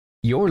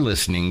You're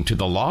listening to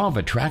the Law of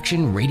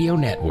Attraction Radio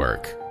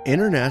Network.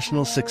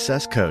 International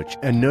success coach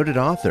and noted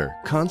author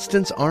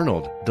Constance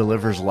Arnold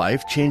delivers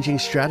life-changing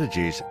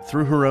strategies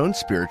through her own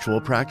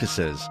spiritual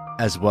practices,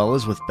 as well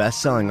as with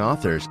best-selling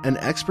authors and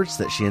experts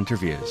that she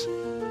interviews.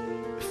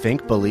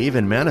 Think, Believe,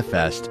 and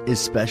Manifest is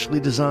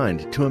specially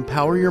designed to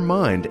empower your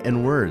mind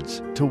and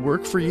words to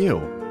work for you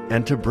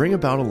and to bring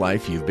about a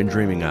life you've been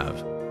dreaming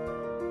of.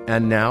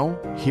 And now,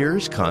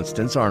 here's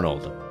Constance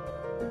Arnold.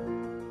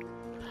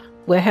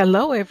 Well,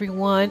 hello,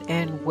 everyone,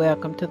 and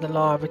welcome to the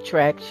Law of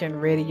Attraction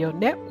Radio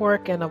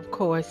Network. And of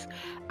course,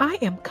 I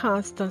am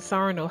Constance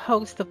Arnold,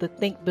 host of the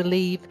Think,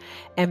 Believe,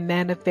 and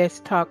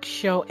Manifest talk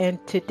show.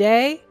 And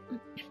today,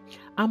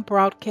 I'm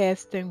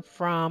broadcasting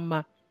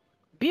from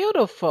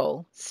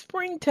beautiful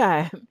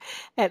springtime,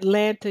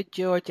 Atlanta,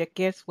 Georgia.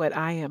 Guess what?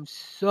 I am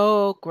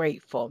so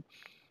grateful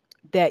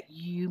that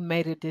you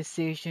made a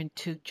decision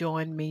to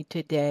join me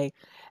today.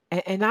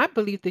 And I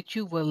believe that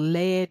you were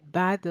led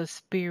by the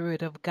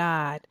Spirit of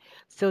God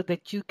so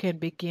that you can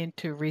begin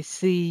to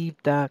receive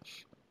the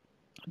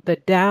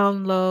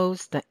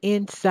downloads, the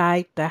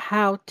insight, the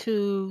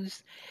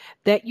how-tos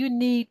that you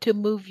need to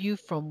move you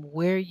from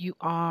where you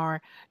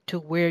are to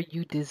where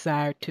you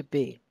desire to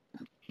be.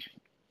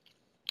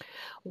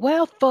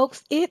 Well,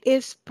 folks, it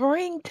is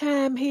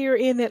springtime here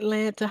in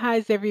Atlanta.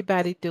 How's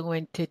everybody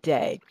doing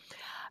today?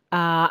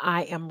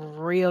 I am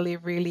really,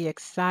 really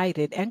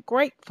excited and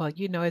grateful,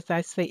 as I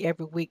say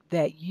every week,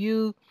 that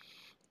you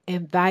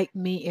invite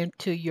me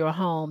into your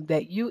home,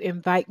 that you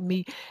invite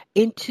me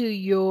into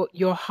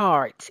your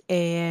heart.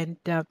 And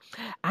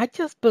I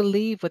just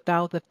believe with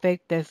all the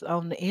faith that's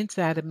on the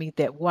inside of me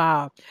that,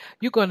 wow,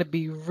 you're going to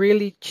be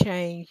really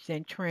changed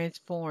and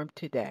transformed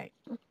today.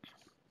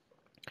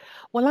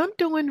 Well, I'm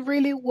doing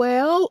really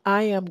well.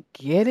 I am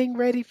getting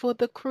ready for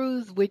the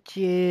cruise, which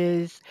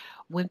is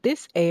when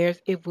this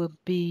airs, it will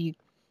be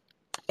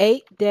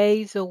 8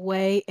 days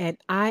away, and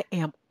I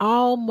am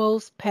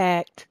almost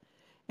packed.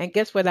 And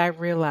guess what I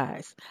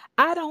realized?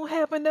 I don't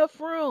have enough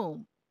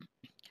room.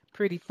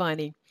 Pretty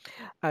funny.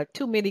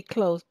 Too many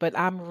clothes, but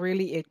I'm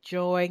really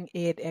enjoying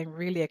it and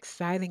really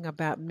exciting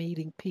about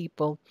meeting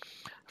people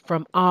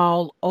from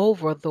all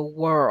over the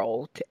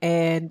world.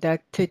 And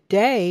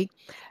today,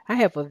 I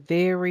have a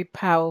very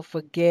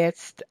powerful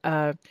guest,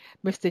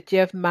 Mr.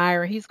 Jeff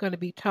Meyer. He's going to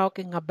be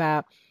talking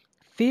about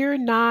fear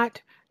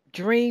not,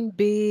 dream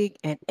big,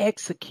 and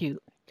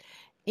execute.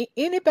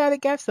 Anybody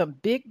got some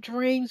big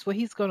dreams? Well,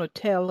 he's going to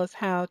tell us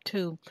how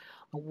to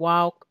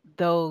walk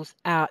those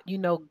out.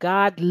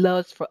 God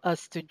loves for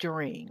us to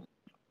dream.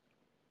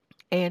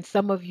 And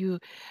some of you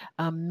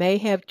may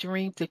have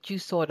dreams that you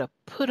sort of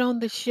put on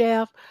the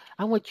shelf.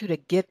 I want you to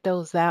get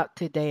those out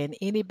today. And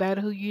anybody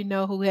who you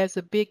know who has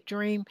a big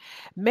dream,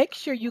 make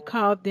sure you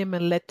call them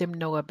and let them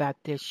know about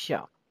this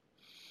show.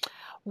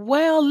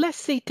 Well, let's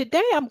see.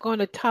 Today I'm going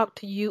to talk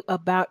to you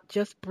about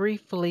just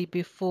briefly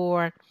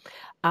before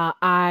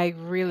I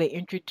really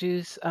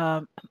introduce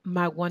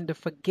my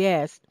wonderful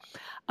guest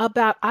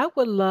about I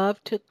would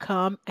love to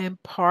come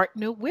and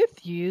partner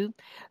with you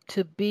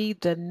to be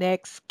the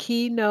next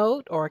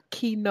keynote or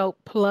keynote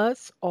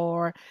plus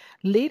or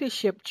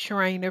leadership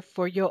trainer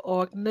for your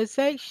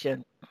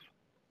organization.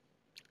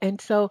 And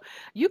so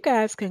you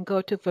guys can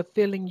go to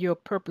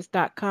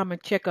fulfillingyourpurpose.com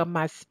and check out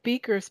my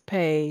speakers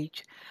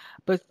page.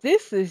 But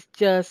this is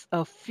just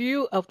a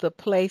few of the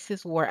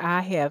places where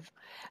I have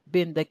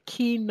been the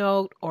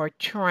keynote or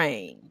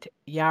trained.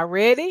 Y'all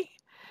ready?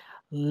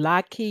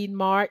 Lockheed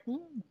Martin,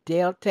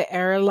 Delta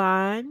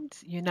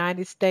Airlines,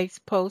 United States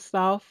Post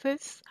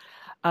Office,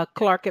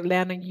 Clark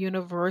Atlanta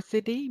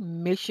University,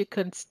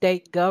 Michigan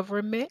State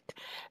Government,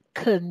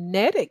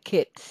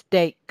 Connecticut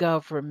State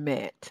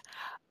Government,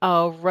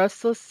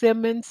 Russell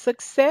Simmons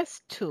Success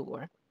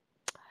Tour,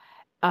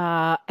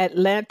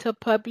 Atlanta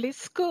Public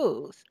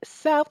Schools,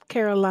 South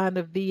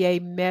Carolina VA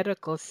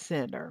Medical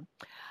Center,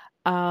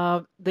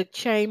 the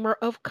Chamber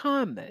of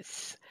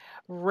Commerce,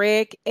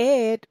 Reg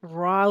Ed,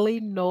 Raleigh,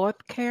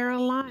 North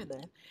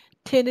Carolina,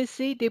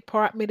 Tennessee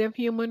Department of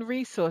Human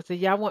Resources.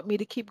 Y'all want me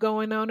to keep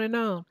going on and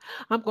on?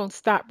 I'm going to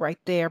stop right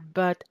there,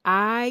 but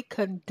I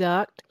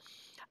conduct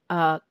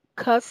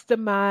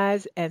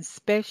customized and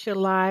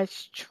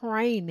specialized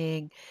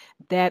training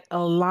that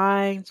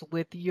aligns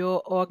with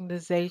your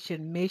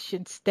organization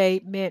mission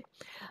statement.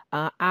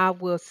 I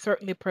will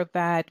certainly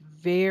provide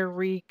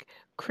very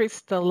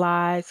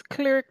crystallized,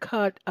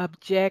 clear-cut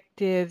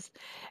objectives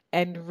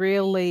and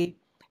really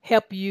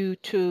help you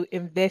to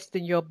invest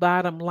in your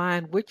bottom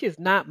line, which is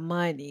not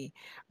money.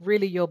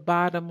 Really, your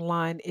bottom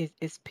line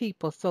is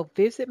people. So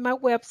visit my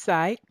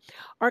website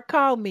or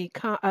call me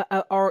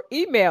or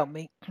email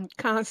me,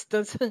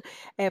 Constance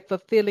at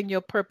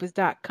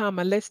fulfillingyourpurpose.com,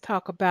 and let's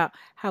talk about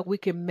how we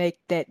can make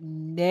that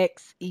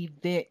next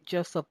event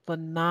just a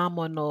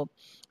phenomenal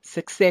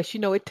success.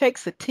 It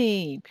takes a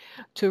team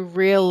to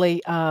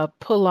really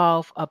pull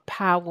off a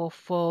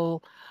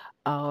powerful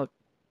uh,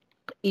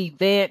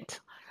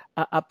 event,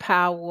 a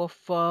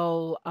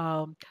powerful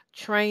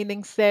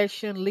training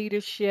session,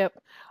 leadership,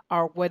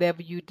 or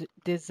whatever you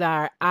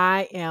desire.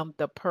 I am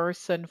the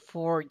person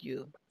for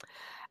you.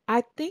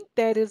 I think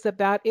that is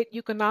about it.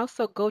 You can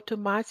also go to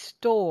my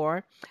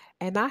store,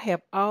 and I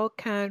have all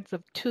kinds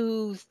of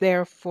tools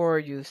there for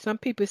you. Some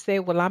people say,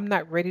 well, I'm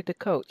not ready to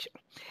coach.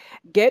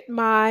 Get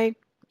my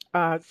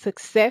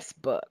success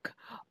book.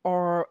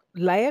 Or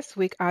last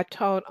week I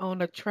taught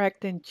on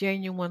attracting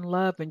genuine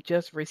love and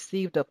just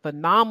received a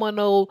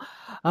phenomenal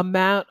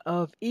amount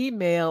of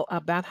email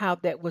about how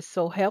that was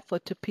so helpful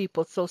to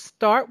people. So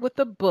start with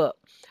a book.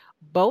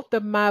 Both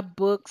of my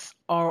books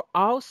are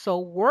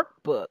also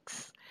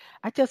workbooks.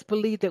 I just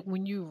believe that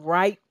when you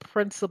write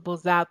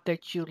principles out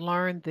that you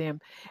learn them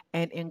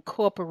and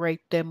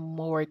incorporate them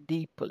more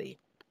deeply.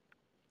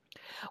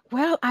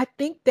 Well, I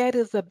think that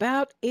is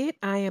about it.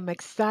 I am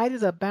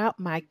excited about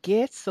my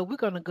guests. So we're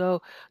going to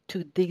go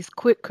to these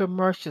quick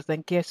commercials.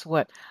 And guess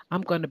what?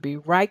 I'm going to be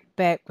right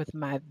back with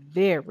my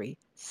very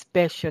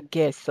special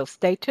guest. So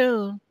stay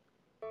tuned.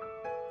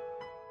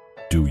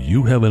 Do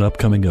you have an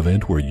upcoming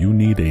event where you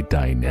need a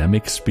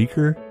dynamic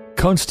speaker?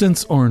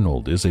 Constance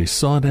Arnold is a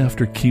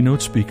sought-after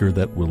keynote speaker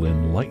that will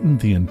enlighten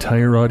the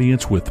entire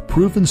audience with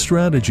proven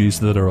strategies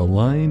that are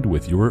aligned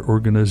with your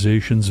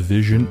organization's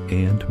vision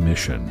and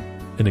mission.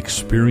 An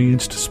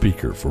experienced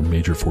speaker for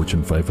major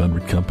Fortune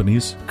 500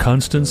 companies,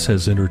 Constance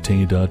has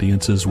entertained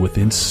audiences with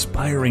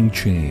inspiring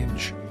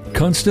change.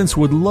 Constance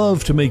would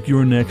love to make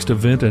your next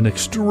event an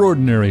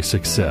extraordinary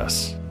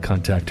success.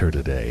 Contact her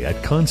today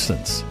at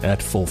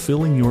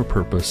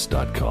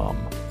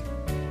constance@fulfillingyourpurpose.com.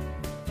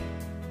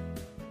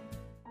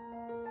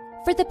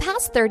 For the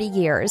past 30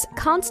 years,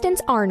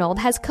 Constance Arnold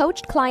has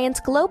coached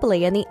clients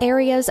globally in the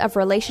areas of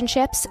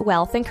relationships,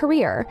 wealth, and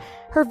career.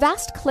 Her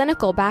vast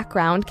clinical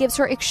background gives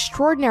her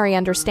extraordinary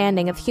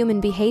understanding of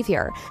human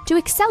behavior to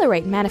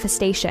accelerate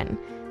manifestation.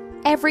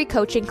 Every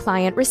coaching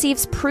client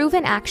receives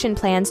proven action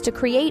plans to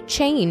create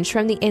change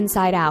from the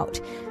inside out.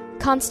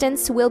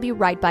 Constance will be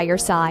right by your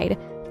side.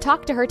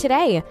 Talk to her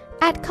today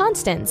at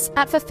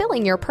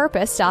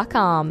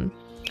constance@fulfillingyourpurpose.com.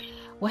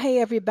 Well, hey,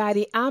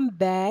 everybody, I'm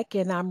back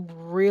and I'm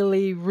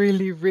really,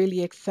 really,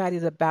 really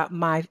excited about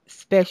my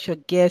special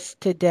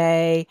guest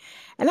today.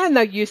 And I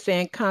know you're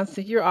saying,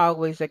 Constance, you're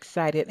always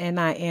excited, and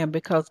I am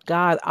because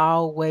God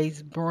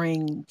always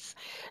brings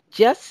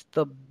just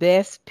the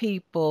best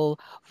people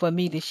for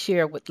me to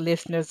share with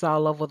listeners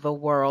all over the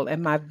world.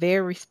 And my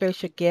very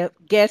special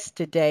guest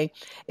today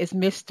is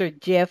Mr.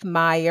 Jeff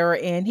Meyer,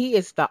 and he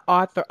is the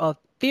author of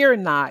Fear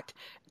Not,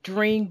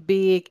 Dream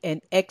Big,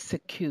 and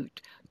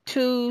Execute.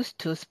 Tools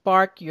to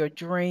spark your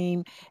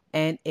dream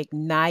and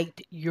ignite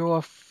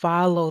your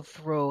follow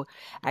through.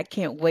 I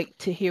can't wait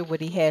to hear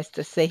what he has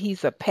to say.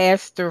 He's a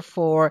pastor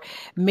for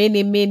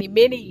many, many,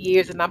 many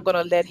years, and I'm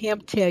going to let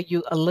him tell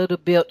you a little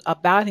bit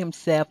about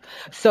himself.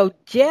 So,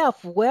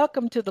 Jeff,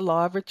 welcome to the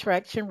Law of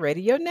Attraction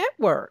Radio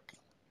Network.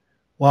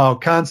 Wow,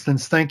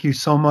 Constance, thank you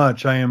so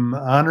much. I am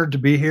honored to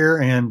be here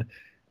and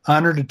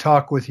honored to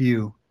talk with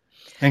you.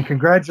 And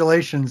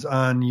congratulations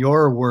on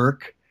your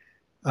work,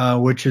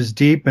 which is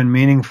deep and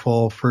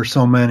meaningful for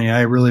so many.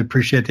 I really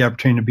appreciate the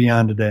opportunity to be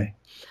on today.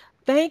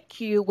 Thank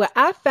you. Well,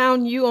 I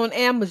found you on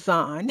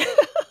Amazon.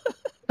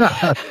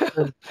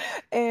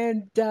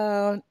 And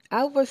I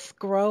was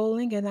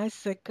scrolling and I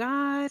said,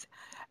 God,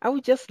 I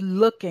was just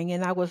looking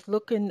and I was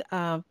looking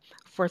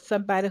for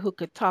somebody who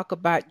could talk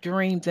about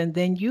dreams. And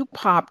then you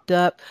popped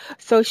up.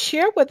 So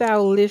share with our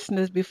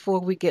listeners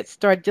before we get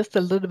started just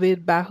a little bit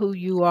about who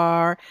you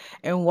are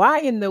and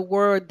why in the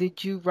world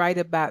did you write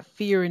about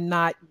fear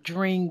not,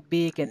 dream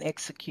big, and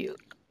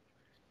execute?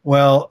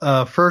 Well,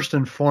 first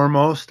and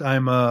foremost,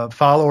 I'm a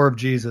follower of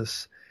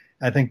Jesus.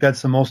 I think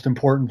that's the most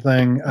important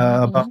thing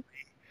about me.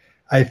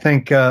 I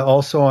think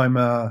also I'm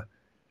a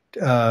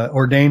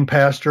ordained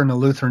pastor in the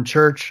Lutheran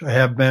Church. I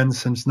have been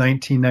since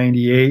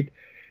 1998.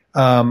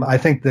 I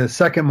think the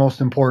second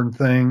most important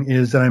thing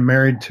is that I'm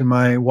married to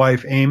my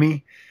wife,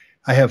 Amy.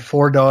 I have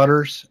 4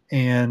 daughters,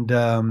 and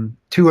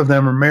 2 of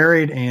them are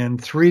married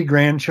and 3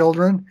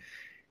 grandchildren.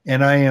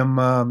 And I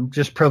am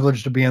just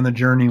privileged to be on the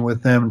journey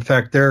with them. In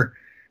fact, they're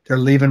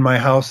leaving my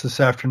house this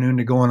afternoon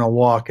to go on a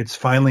walk. It's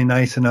finally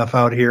nice enough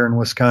out here in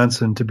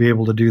Wisconsin to be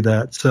able to do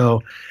that.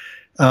 So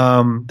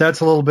that's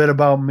a little bit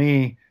about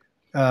me.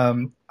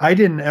 I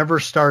didn't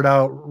ever start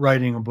out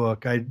writing a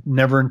book. I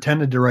never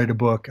intended to write a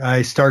book.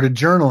 I started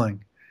journaling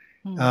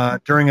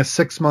during a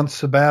 6-month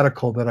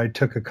sabbatical that I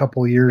took a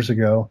couple years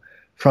ago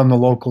from the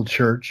local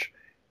church.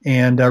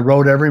 And I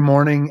wrote every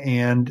morning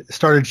and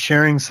started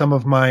sharing some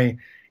of my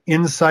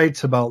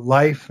insights about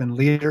life and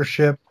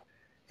leadership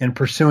and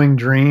pursuing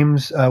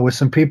dreams with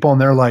some people.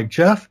 And they're like,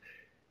 Jeff,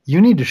 you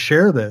need to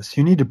share this.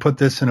 You need to put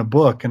this in a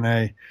book. And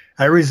I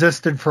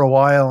resisted for a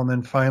while and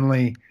then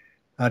finally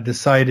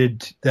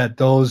decided that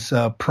those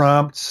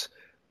prompts,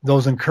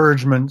 those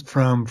encouragements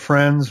from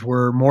friends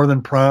were more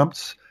than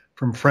prompts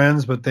from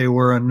friends, but they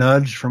were a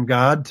nudge from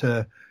God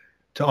to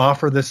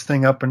offer this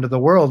thing up into the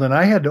world. And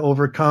I had to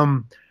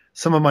overcome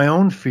some of my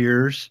own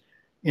fears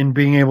in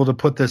being able to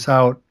put this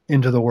out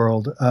into the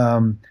world.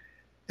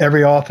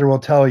 Every author will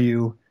tell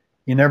you,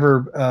 you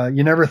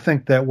never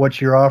think that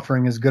what you're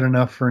offering is good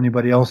enough for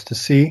anybody else to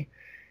see.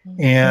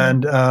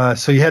 And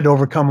so you had to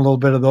overcome a little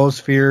bit of those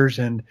fears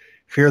and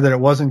fear that it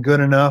wasn't good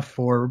enough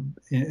or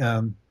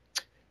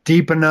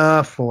deep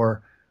enough,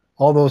 or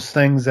all those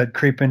things that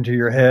creep into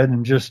your head,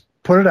 and just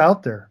put it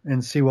out there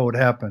and see what would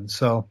happen.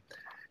 So,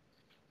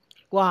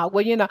 Wow.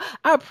 Well,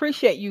 I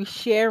appreciate you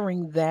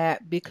sharing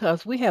that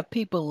because we have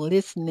people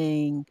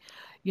listening,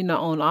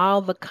 on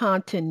all the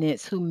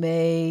continents who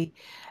may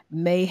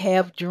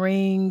have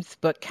dreams,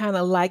 but kind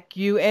of like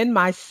you and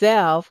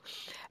myself,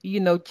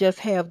 just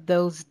have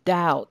those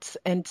doubts.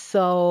 And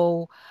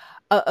so,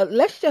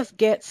 let's just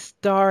get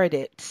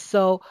started.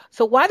 So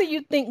why do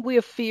you think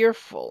we're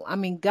fearful? I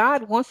mean,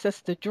 God wants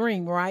us to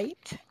dream,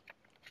 right?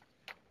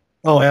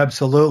 oh,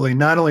 absolutely.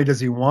 Not only does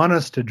he want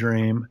us to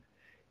dream,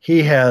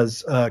 he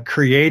has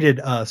created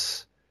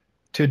us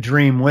to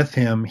dream with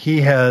him.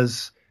 He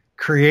has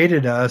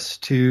created us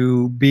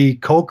to be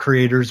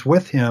co-creators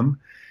with him.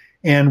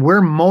 And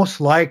we're most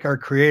like our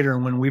creator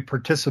when we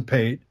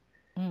participate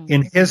Mm,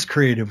 in his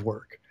creative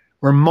work.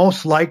 We're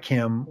most like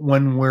him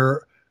when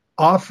we're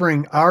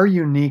offering our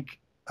unique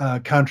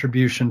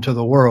contribution to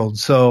the world.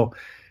 So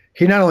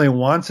he not only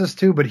wants us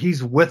to, but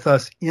he's with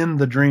us in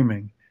the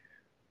dreaming.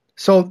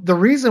 So the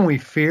reason we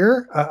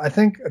fear, I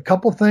think a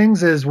couple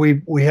things is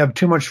we have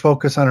too much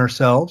focus on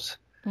ourselves,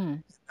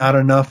 mm, not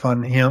enough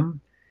on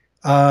him.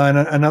 And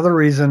another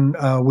reason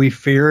we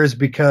fear is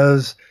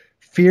because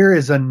fear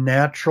is a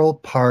natural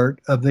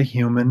part of the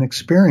human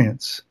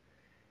experience.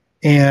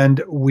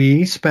 And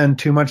we spend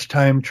too much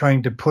time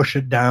trying to push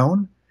it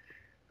down,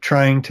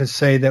 trying to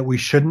say that we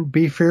shouldn't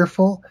be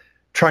fearful,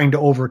 trying to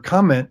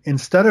overcome it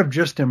instead of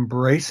just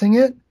embracing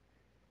it,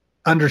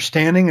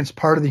 understanding it's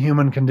part of the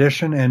human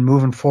condition and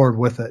moving forward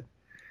with it.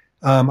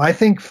 I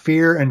think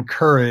fear and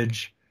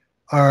courage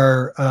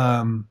are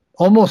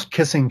almost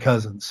kissing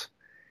cousins.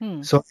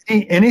 mm. So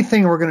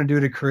anything we're going to do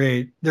to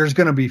create, there's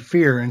going to be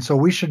fear. And so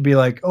we should be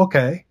like,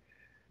 okay,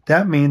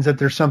 that means that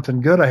there's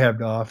something good I have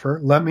to offer.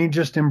 Let me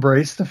just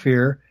embrace the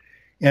fear.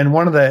 And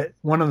one of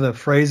the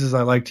phrases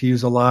I like to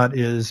use a lot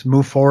is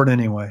move forward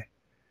anyway.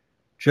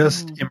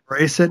 Just Mm.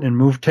 embrace it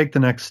and take the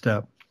next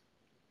step.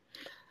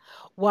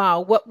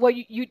 Wow. What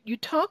you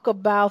talk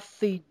about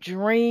the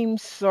dream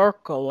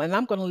circle, and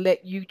I'm going to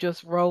let you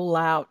just roll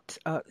out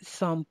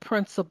some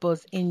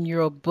principles in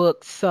your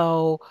book.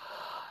 So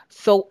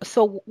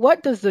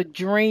what does a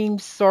dream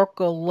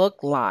circle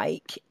look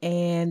like?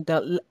 And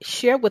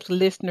share with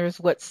listeners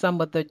what some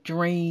of the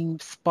dream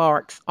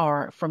sparks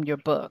are from your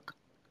book.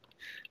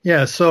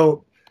 Yeah.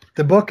 So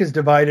the book is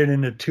divided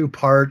into two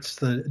parts.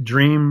 The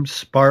dream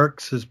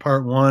sparks is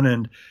part one,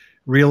 and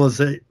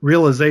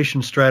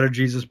realization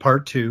strategies is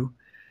part two.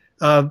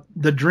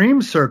 The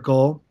dream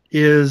circle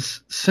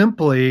is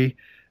simply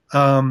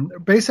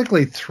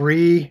basically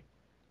three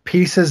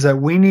pieces that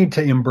we need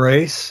to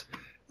embrace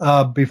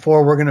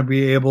before we're going to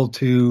be able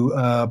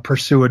to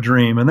pursue a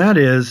dream. And that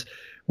is,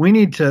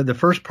 the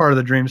first part of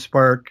the dream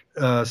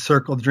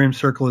circle, the dream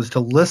circle, is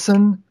to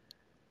listen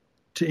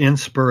to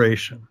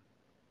inspiration.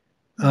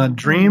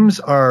 Dreams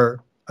are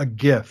a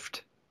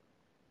gift.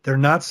 They're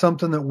not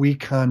something that we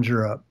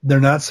conjure up. They're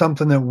not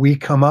something that we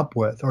come up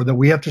with or that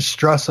we have to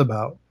stress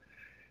about.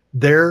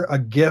 They're a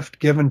gift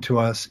given to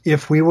us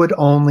if we would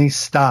only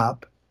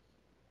stop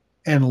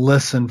and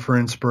listen for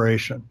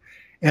inspiration.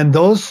 And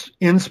those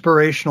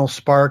inspirational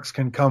sparks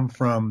can come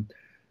from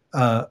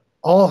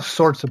all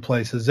sorts of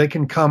places.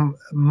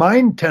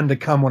 Mine tend to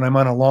come when I'm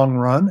on a long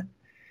run,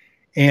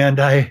 and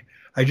I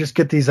just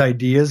get these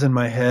ideas in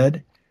my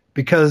head,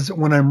 because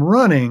when I'm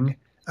running,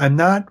 I'm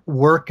not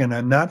working.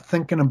 I'm not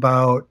thinking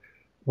about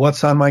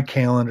what's on my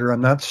calendar.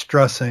 I'm not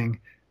stressing.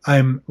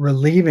 I'm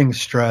relieving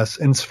stress.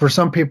 And for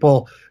some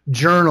people,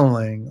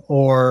 journaling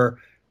or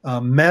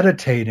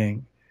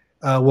meditating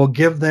will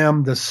give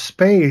them the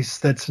space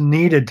that's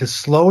needed to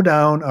slow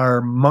down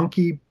our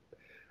monkey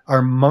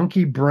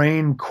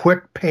brain,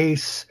 quick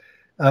pace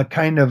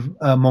kind of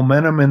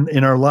momentum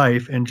in our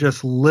life, and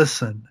just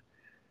listen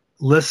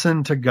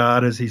to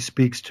God as he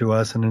speaks to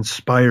us and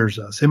inspires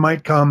us. It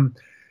might come.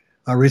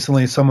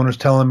 Recently, someone was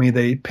telling me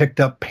they picked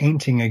up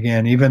painting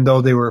again, even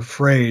though they were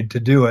afraid to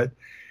do it.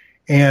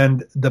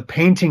 And the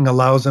painting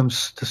allows them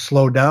to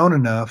slow down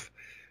enough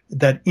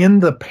that in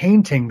the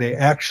painting, they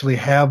actually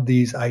have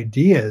these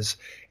ideas.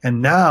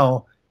 And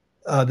now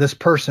this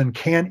person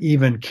can't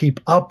even keep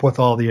up with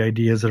all the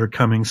ideas that are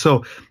coming.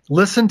 So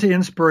listen to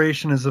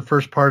inspiration is the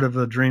first part of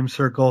the dream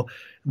circle.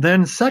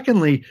 Then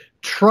secondly,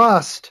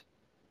 trust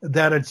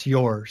that it's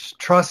yours.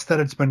 Trust that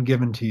it's been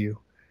given to you.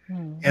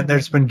 And that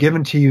it's been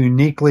given to you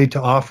uniquely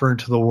to offer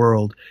into the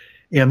world.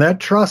 And that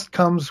trust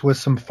comes with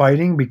some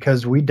fighting,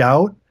 because we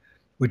doubt.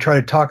 We try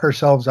to talk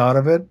ourselves out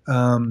of it.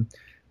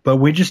 But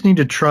we just need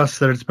to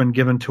trust that it's been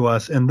given to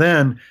us. And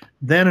then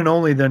and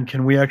only then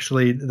can we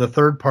actually, the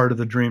third part of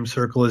the dream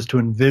circle is to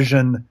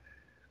envision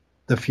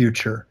the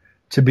future,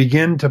 to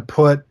begin to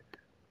put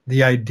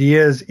the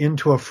ideas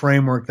into a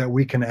framework that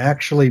we can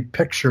actually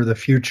picture the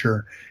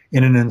future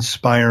in an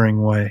inspiring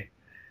way.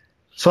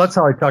 So that's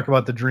how I talk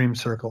about the dream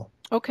circle.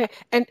 Okay.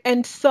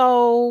 And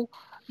so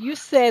you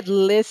said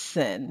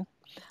listen.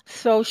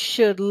 So,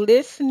 should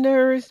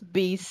listeners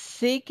be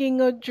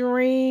seeking a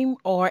dream,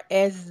 or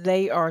as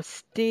they are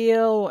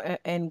still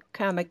and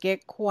kind of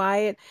get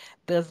quiet,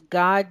 does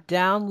God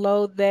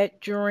download that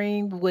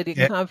dream? Would it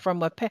Yeah, come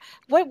from a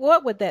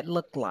what would that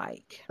look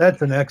like?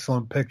 that's an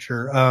excellent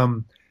picture.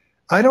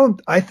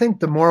 I think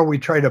the more we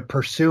try to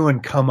pursue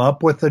and come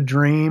up with a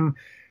dream,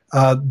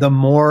 the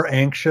more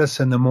anxious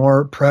and the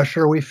more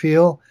pressure we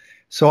feel.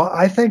 So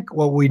I think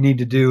what we need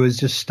to do is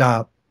just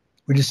stop.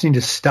 We just need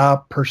to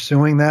stop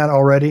pursuing that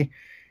already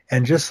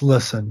and just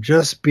listen.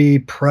 Just be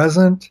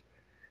present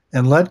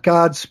and let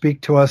God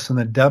speak to us in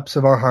the depths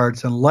of our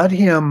hearts and let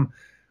Him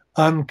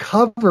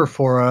uncover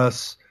for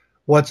us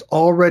what's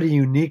already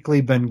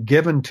uniquely been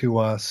given to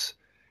us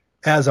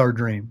as our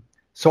dream.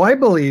 So I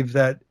believe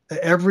that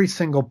every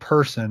single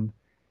person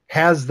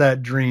has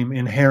that dream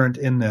inherent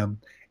in them.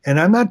 And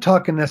I'm not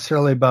talking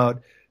necessarily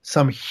about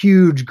some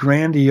huge,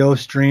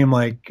 grandiose dream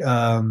like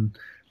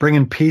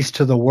bringing peace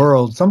to the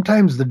world.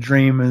 Sometimes the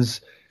dream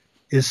is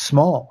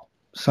small.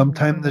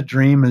 Sometimes the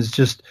dream is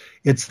just,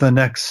 it's the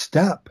next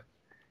step.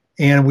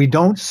 And we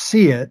don't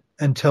see it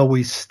until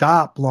we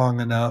stop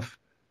long enough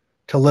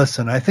to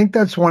listen. I think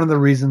that's one of the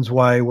reasons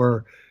why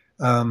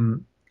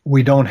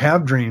we don't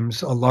have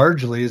dreams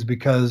largely is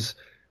because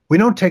we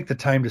don't take the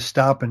time to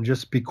stop and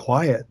just be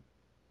quiet.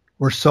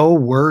 We're so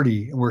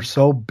wordy. We're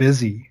so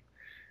busy.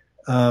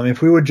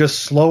 If we would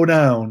just slow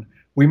down,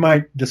 we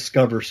might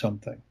discover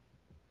something.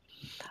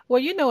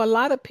 Well, a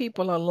lot of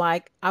people are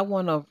like, I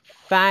want to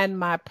find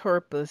my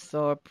purpose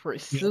or Yeah.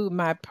 pursue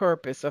my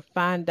purpose or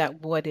find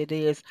out what it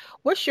is.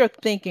 What's your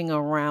thinking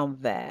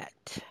around that?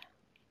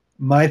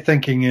 My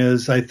thinking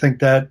is, I think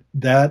that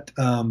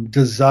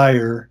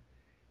desire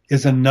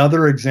is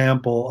another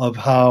example of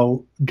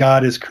how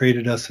God has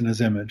created us in His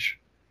image.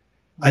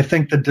 I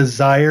think the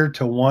desire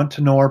to want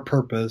to know our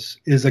purpose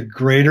is a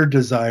greater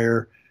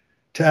desire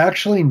to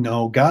actually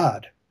know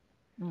God.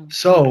 Mm.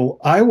 So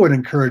I would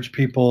encourage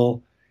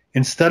people,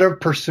 instead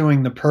of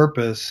pursuing the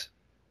purpose,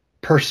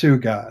 pursue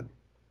God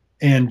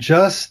and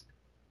just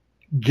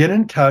get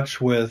in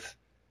touch with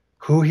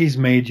who He's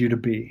made you to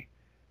be.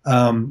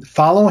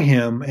 Follow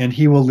Him, and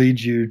He will lead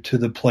you to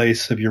the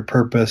place of your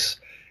purpose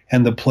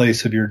and the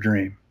place of your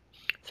dream.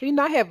 So,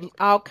 I have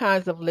all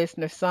kinds of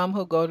listeners, some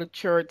who go to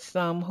church,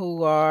 some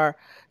who are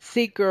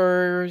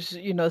seekers,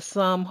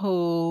 some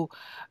who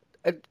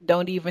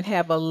don't even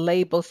have a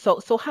label.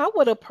 So how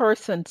would a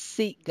person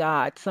seek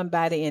God?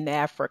 Somebody in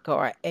Africa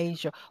or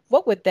Asia,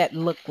 what would that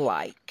look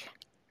like?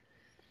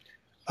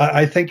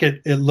 I think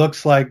it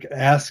looks like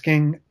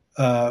asking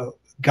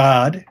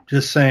God,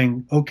 just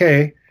saying,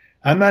 okay,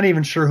 I'm not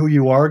even sure who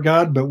you are,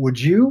 God, but would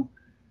you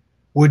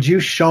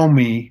show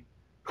me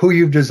who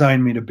you've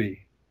designed me to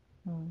be,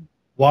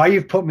 why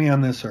you've put me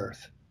on this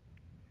earth?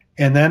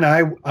 And then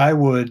I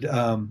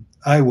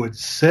would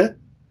sit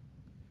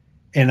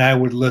and I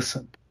would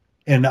listen.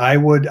 And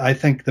I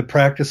think the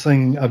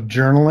practicing of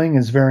journaling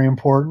is very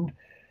important.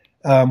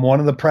 One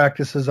of the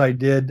practices I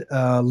did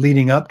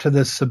leading up to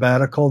this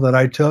sabbatical that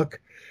I took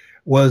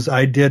was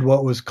I did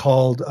what was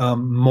called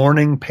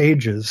morning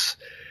pages,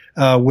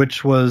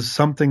 which was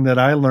something that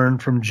I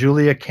learned from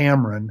Julia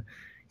Cameron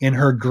in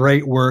her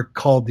great work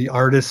called The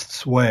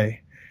Artist's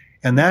Way.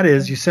 And that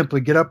is, you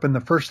simply get up in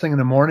the first thing in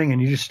the morning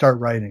and you just start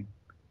writing.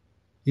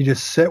 You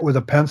just sit with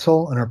a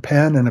pencil and a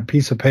pen and a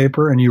piece of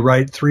paper and you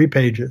write 3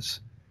 pages.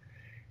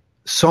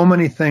 So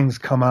many things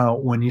come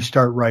out when you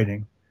start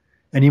writing.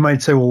 And you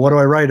might say, well, what do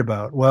I write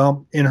about?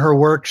 Well, in her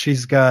work,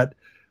 she's got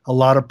a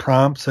lot of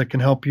prompts that can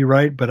help you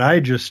write, but I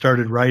just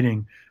started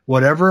writing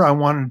whatever I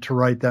wanted to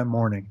write that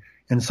morning.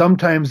 And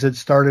sometimes it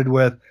started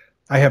with,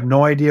 I have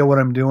no idea what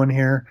I'm doing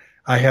here.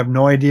 I have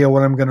no idea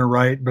what I'm going to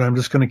write, but I'm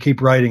just going to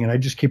keep writing. And I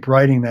just keep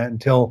writing that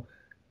until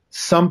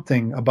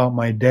something about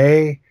my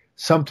day,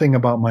 something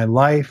about my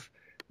life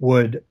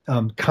would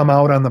come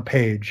out on the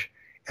page.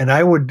 And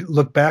I would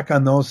look back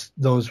on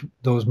those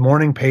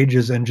morning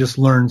pages and just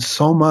learn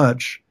so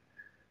much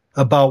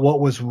about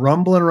what was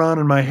rumbling around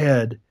in my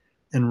head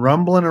and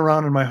rumbling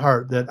around in my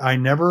heart that I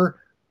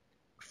never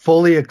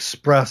fully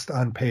expressed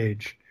on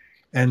page.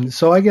 And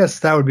so I guess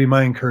that would be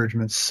my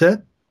encouragement.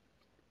 Sit,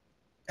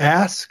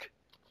 ask,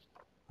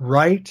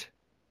 write,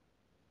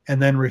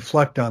 and then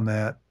reflect on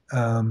that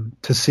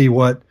to see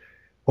what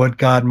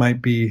God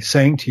might be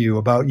saying to you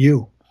about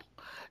you.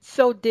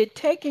 So did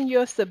taking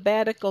your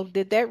sabbatical,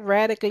 did that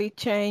radically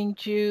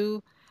change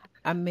you?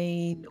 I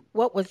mean,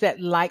 what was that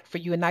like for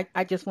you? And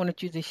I just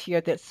wanted you to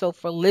share that. So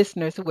for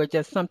listeners who are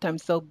just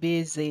sometimes so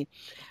busy,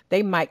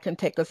 they might can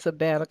take a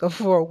sabbatical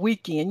for a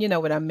weekend. You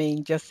know what I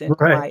mean? Just in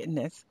Right.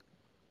 quietness.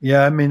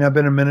 Yeah, I mean, I've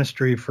been in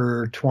ministry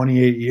for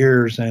 28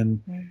 years,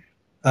 and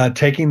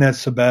taking that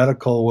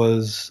sabbatical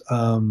was,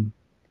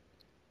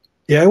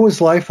 it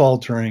was life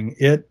altering.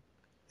 It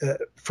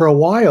for a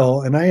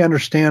while, and I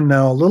understand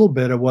now a little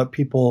bit of what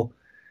people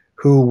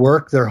who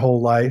work their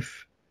whole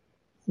life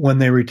when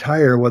they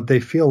retire, what they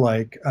feel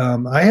like.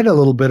 I had a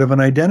little bit of an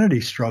identity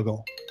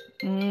struggle.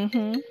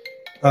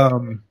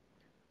 Mm-hmm.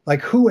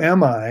 Like, who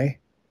am I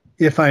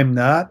if I'm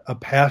not a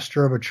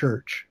pastor of a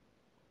church?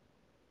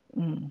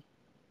 Mm.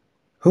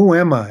 who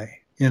am I?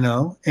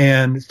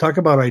 And talk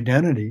about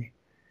identity.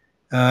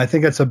 I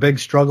think that's a big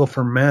struggle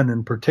for men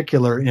in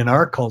particular in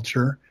our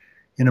culture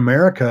in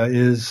America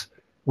is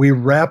we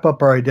wrap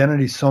up our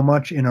identity so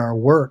much in our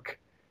work.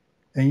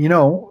 And,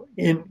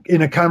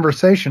 in a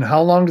conversation,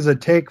 how long does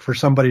it take for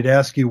somebody to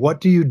ask you,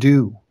 what do you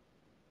do?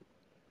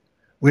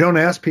 We don't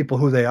ask people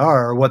who they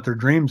are or what their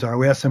dreams are.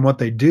 We ask them what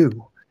they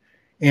do.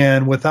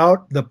 And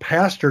without the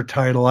pastor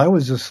title, I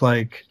was just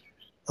like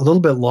a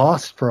little bit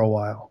lost for a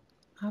while.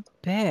 Not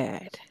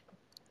bad.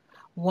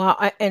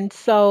 Wow. And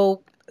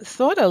so,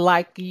 sort of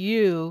like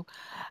you,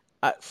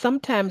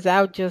 sometimes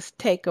I'll just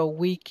take a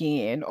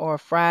weekend or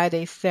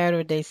Friday,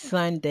 Saturday,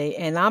 Sunday,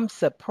 and I'm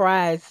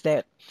surprised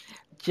that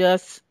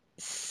just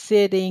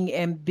sitting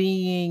and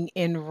being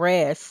in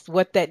rest,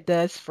 what that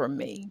does for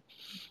me,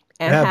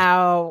 and Abs-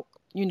 how,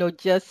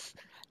 just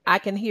I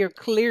can hear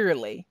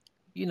clearly,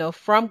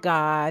 from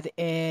God.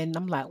 And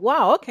I'm like,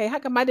 wow, okay, how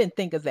come I didn't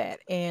think of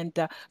that? And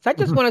so I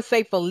just want to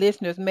say for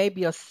listeners,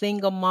 maybe a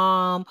single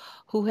mom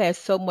who has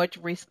so much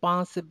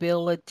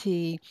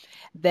responsibility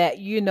that,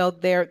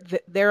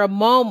 there are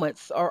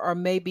moments or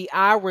maybe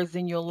hours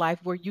in your life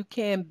where you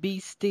can be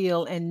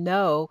still and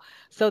know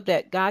so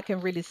that God can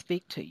really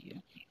speak to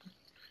you.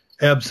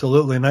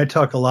 Absolutely. And I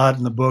talk a lot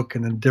in the book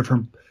and in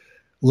different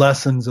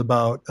lessons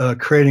about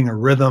creating a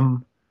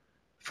rhythm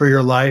for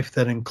your life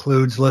that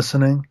includes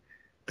listening,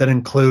 that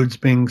includes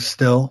being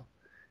still.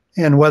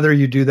 And whether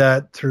you do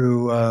that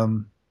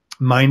through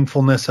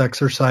mindfulness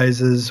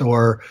exercises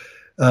or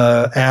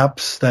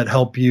apps that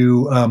help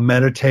you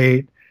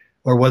meditate,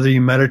 or whether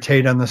you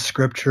meditate on the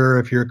scripture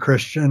if you're a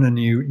Christian and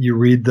you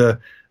read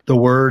the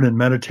word and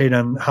meditate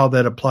on how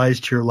that applies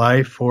to your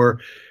life,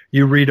 or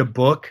you read a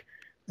book.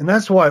 And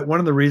that's why one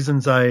of the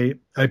reasons I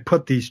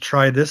put these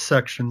try this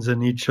sections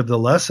in each of the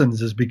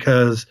lessons is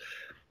because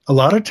a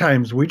lot of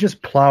times we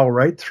just plow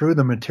right through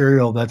the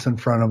material that's in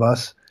front of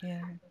us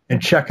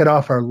and check it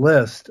off our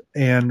list.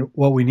 And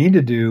what we need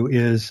to do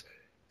is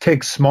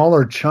take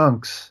smaller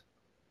chunks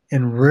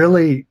and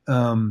really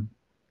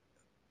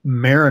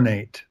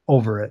marinate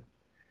over it.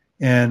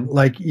 And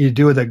like you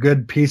do with a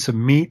good piece of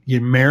meat, you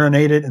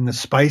marinate it in the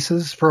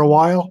spices for a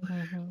while.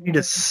 You need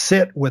to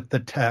sit with the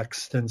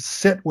text and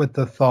sit with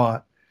the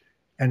thought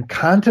and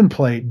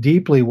contemplate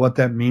deeply what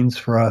that means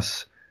for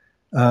us.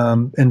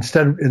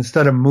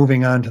 Instead of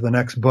moving on to the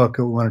next book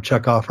that we want to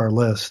check off our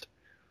list.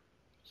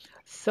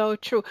 So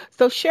true.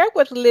 So share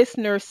with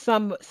listeners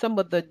some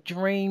of the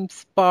dream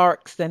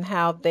sparks and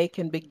how they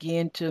can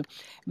begin to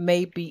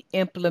maybe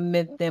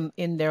implement them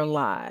in their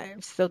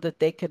lives so that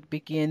they could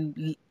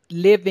begin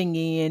living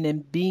in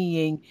and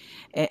being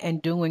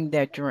and doing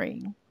their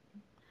dream.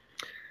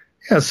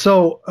 Yeah.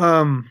 So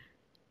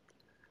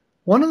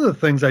one of the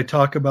things I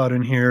talk about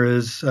in here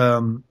is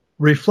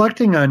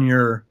reflecting on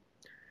your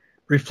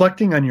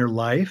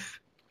life,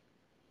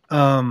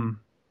 and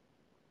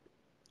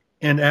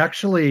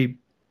actually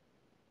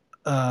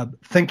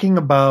thinking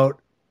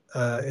about,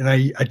 and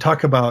I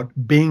talk about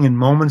being in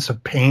moments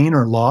of pain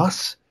or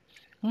loss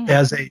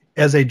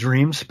as a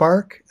dream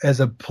spark, as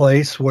a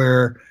place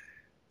where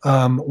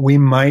we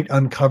might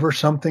uncover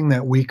something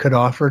that we could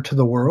offer to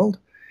the world.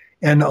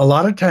 And a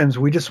lot of times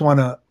we want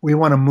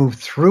to move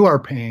through our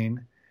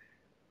pain.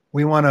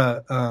 We want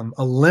to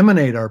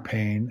eliminate our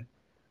pain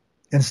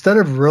instead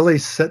of really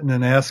sitting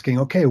and asking,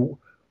 okay,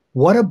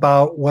 what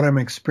about what I'm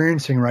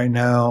experiencing right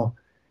now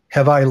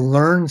have I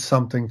learned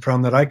something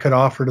from that I could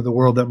offer to the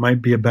world that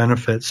might be a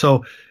benefit?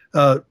 So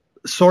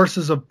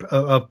sources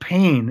of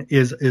pain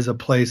is a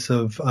place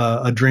of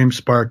a dream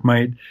spark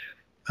might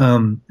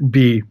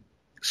be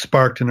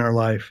sparked in our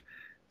life.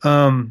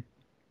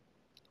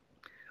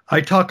 I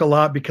talk a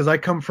lot because I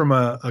come from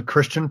a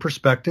Christian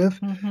perspective.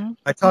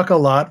 I talk a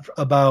lot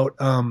about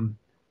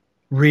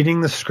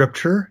reading the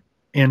scripture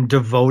and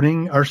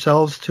devoting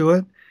ourselves to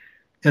it.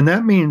 And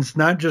that means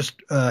not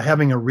just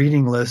having a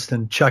reading list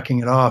and checking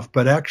it off,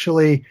 but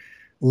actually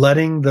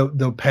letting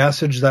the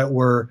passage that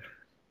we're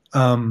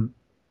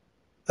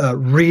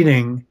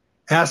reading,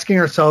 asking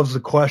ourselves the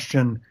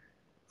question,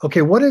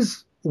 okay, what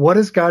is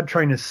God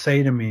trying to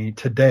say to me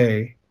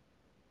today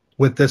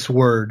with this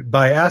word?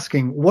 By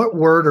asking, what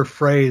word or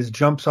phrase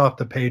jumps off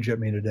the page at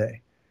me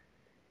today?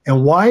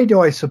 And why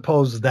do I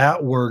suppose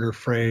that word or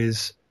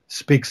phrase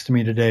speaks to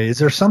me today? Is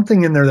there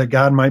something in there that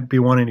God might be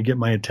wanting to get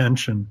my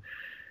attention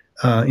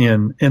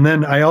in? And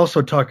then I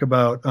also talk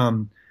about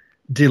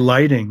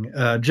delighting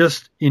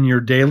just in your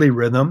daily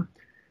rhythm,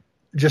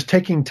 just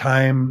taking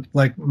time.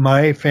 Like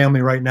my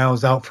family right now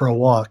is out for a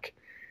walk,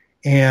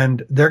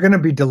 and they're going to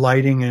be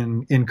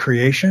delighting in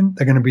creation.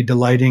 They're going to be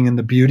delighting in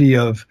the beauty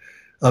of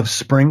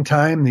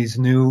springtime. These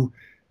new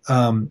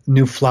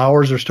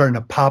flowers are starting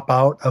to pop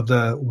out of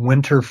the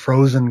winter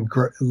frozen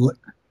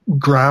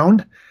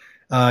ground.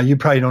 You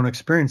probably don't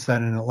experience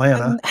that in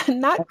Atlanta.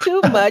 Not too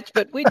much,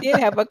 but we did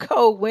have a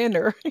cold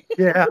winter.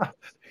 Yeah.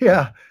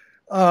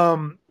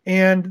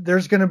 And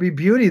there's going to be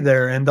beauty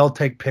there, and they'll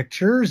take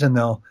pictures and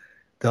they'll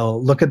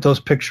look at those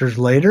pictures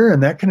later,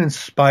 and that can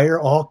inspire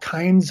all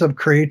kinds of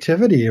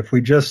creativity if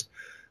we just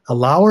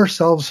allow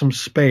ourselves some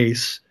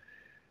space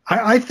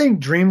I think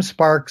dream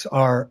sparks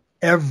are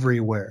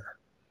everywhere.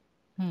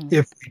 Hmm.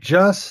 If we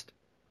just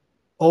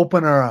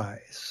open our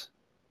eyes,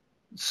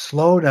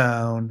 slow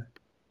down,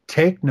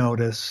 take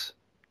notice,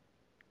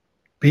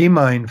 be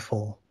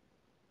mindful,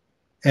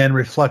 and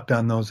reflect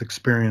on those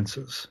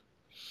experiences.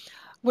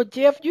 Well,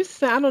 Jeff, you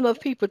sound, I don't know if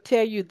people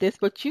tell you this,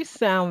 but you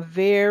sound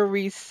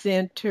very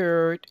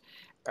centered.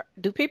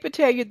 Do people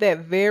tell you that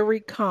very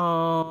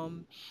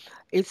calm?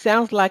 It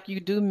sounds like you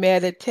do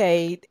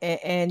meditate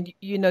and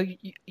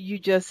you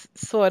just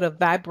sort of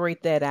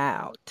vibrate that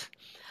out.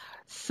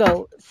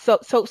 So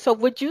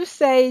would you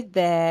say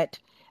that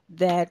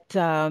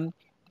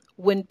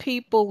when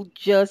people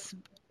just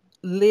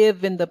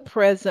live in the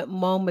present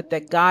moment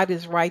that God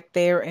is right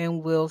there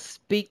and will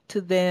speak to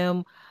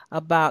them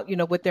about,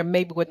 what their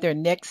maybe what their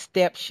next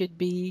step should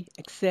be,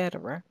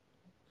 etc.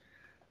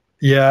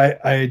 Yeah,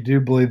 I do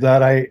believe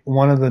that.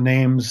 One of the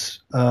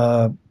names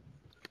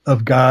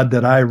of God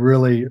that I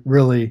really,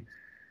 really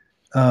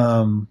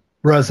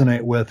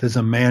resonate with is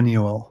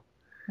Emmanuel,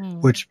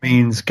 Hmm. which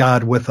means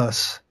God with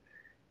us.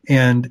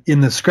 And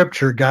in the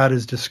scripture, God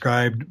is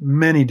described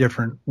many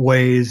different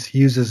ways. He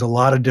uses a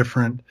lot of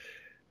different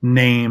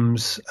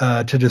names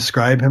to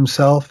describe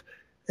himself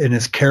and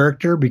his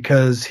character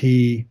because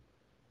he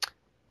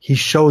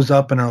shows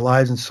up in our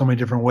lives in so many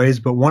different ways.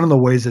 But one of the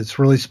ways that's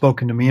really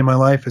spoken to me in my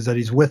life is that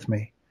he's with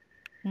me.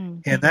 Hmm.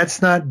 And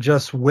that's not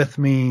just with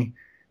me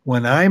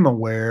when I'm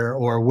aware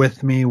or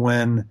with me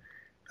when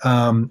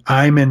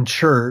I'm in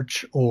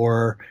church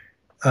or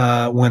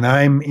when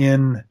I'm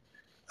in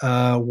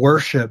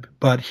worship,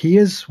 but he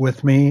is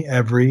with me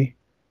every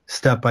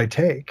step I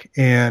take.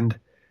 And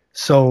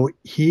so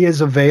he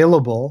is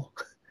available,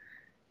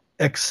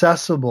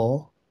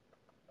 accessible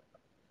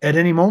at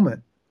any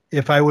moment.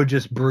 If I would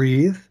just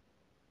breathe,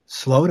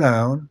 slow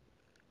down,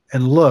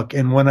 and look.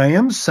 And when I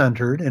am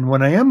centered and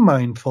when I am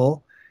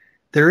mindful,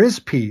 there is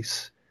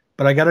peace.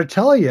 But I got to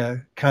tell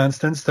you,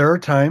 Constance, there are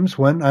times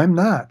when I'm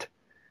not.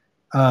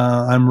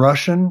 I'm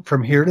rushing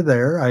from here to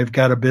there. I've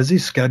got a busy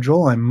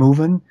schedule. I'm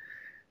moving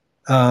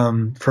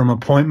from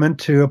appointment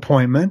to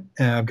appointment.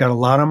 And I've got a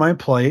lot on my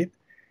plate.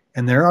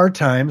 And there are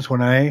times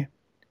when I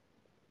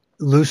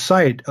lose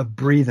sight of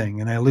breathing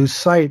and I lose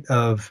sight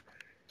of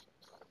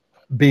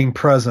being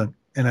present.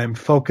 And I'm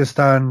focused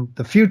on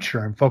the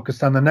future. I'm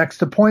focused on the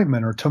next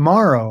appointment or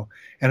tomorrow.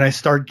 And I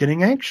start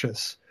getting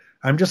anxious.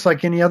 I'm just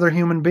like any other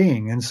human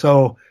being. And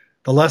so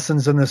the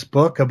lessons in this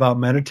book about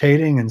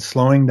meditating and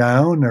slowing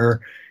down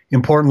are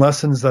important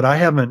lessons that I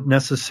haven't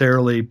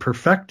necessarily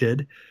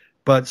perfected,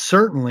 but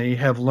certainly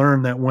have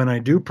learned that when I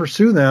do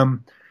pursue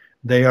them,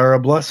 they are a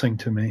blessing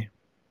to me.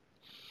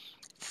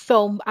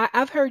 So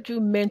I've heard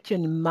you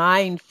mention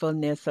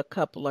mindfulness a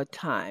couple of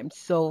times.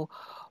 So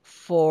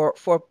for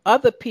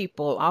other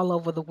people all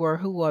over the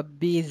world who are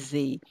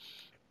busy,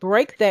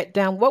 break that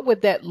down. What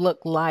would that look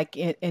like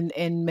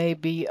in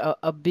maybe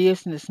a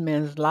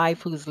businessman's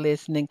life who's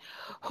listening,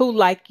 who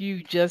like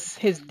you just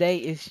his day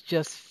is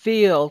just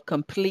filled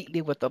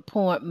completely with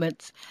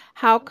appointments?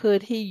 How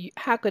could he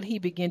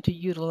begin to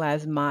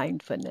utilize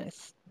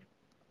mindfulness?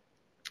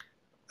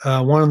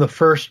 One of the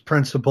first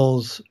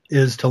principles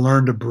is to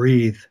learn to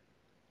breathe.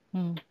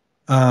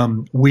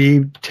 Hmm.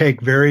 We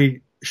take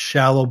very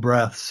shallow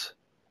breaths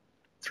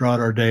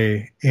throughout our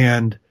day.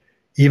 And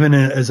even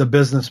as a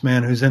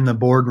businessman who's in the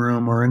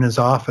boardroom or in his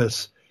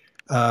office,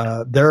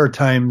 there are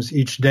times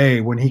each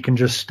day when he can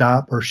just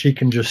stop or she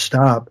can just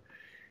stop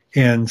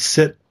and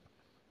sit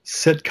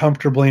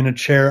comfortably in a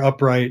chair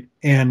upright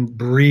and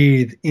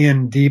breathe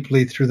in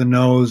deeply through the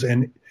nose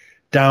and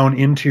down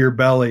into your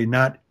belly,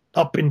 not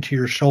up into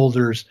your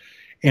shoulders,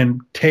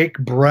 and take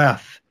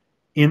breath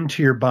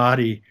into your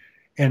body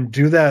and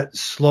do that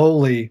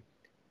slowly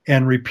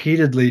and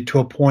repeatedly to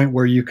a point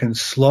where you can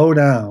slow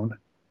down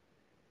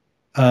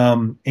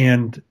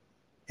and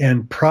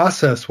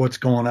process what's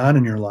going on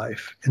in your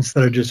life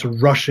instead of just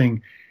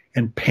rushing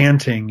and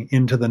panting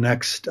into the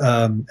next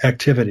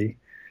activity.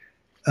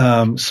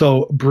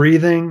 So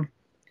breathing,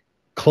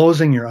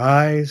 closing your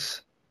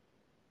eyes,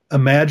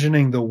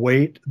 imagining the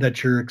weight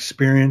that you're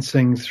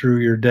experiencing through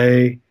your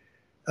day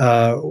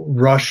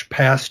rush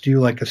past you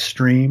like a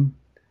stream.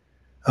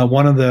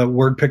 One of the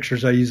word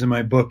pictures I use in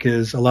my book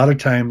is a lot of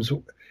times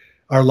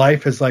our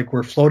life is like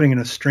we're floating in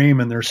a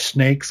stream and there's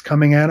snakes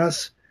coming at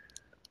us.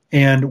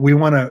 And we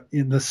want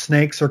to, the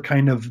snakes are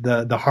kind of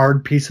the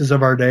hard pieces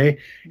of our day.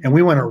 And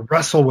we want to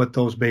wrestle with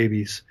those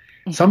babies.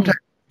 Sometimes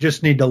we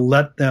just need to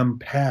let them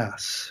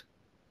pass.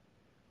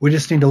 We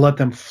just need to let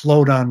them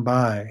float on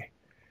by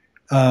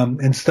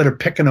instead of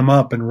picking them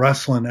up and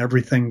wrestling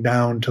everything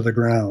down to the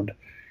ground.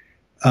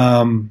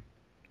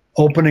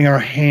 Opening our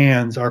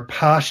hands, our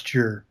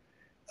posture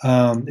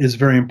is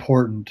very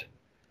important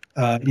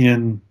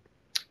in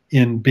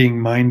being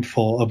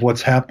mindful of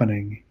what's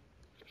happening.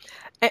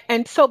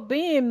 And so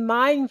being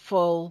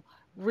mindful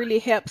really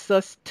helps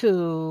us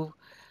to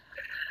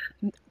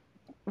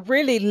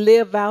really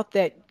live out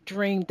that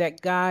dream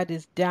that God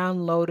is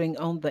downloading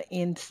on the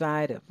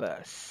inside of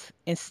us.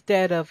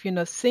 Instead of,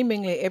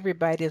 seemingly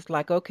everybody is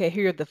like, okay,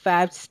 here are the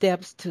 5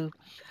 steps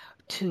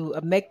to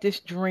make this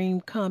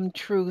dream come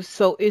true.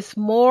 So it's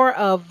more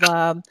of,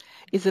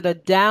 is it a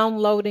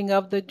downloading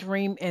of the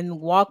dream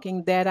and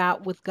walking that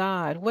out with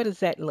God? What does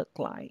that look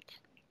like?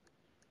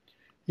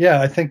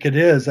 Yeah, I think it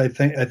is. I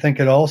think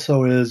it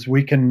also is.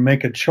 We can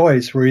make a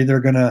choice. We're either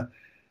going to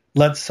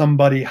let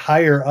somebody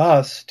hire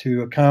us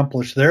to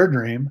accomplish their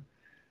dream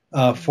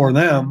for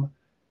them,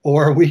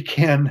 or we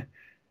can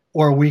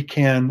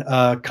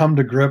come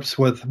to grips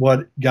with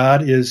what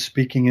God is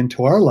speaking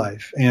into our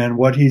life and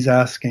what He's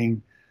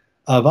asking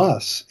of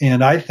us.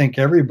 And I think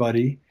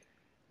everybody,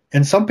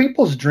 and some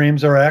people's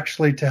dreams are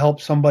actually to help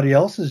somebody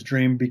else's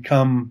dream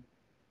become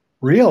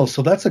real.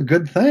 So that's a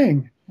good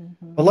thing.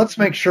 But let's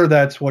make sure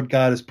that's what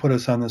God has put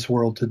us on this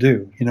world to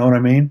do. You know what I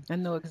mean? I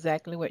know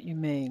exactly what you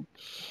mean.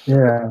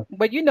 Yeah.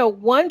 But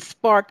one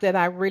spark that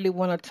I really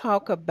want to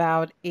talk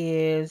about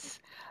is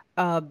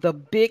the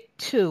big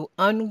two: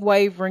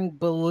 unwavering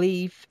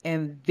belief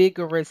and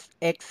vigorous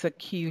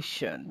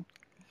execution.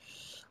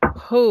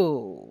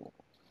 Who?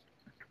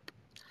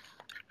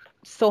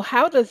 So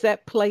how does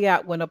that play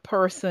out when a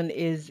person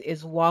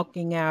is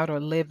walking out or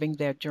living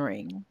their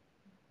dream?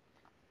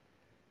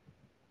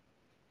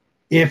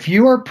 If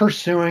you are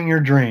pursuing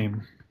your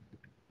dream,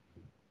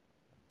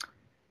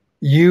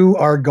 you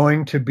are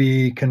going to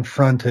be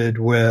confronted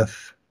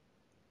with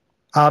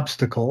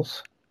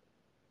obstacles,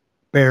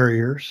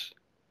 barriers,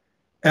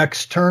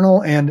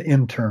 external and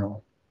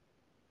internal.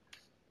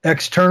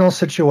 External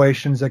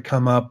situations that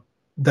come up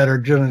that are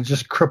going to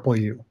just cripple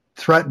you,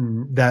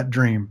 threaten that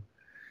dream,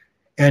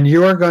 and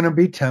you are going to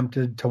be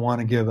tempted to want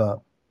to give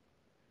up.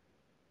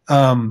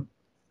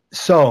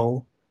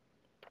 So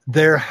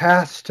there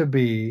has to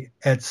be,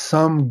 at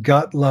some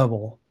gut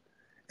level,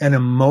 an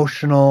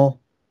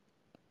emotional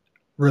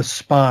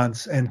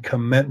response and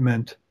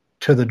commitment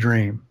to the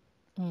dream.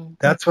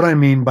 That's what I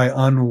mean by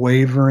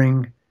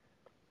unwavering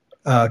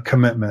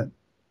commitment.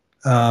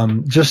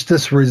 Just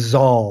this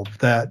resolve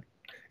that,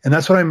 and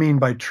that's what I mean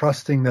by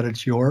trusting that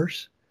it's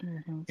yours,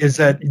 is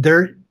that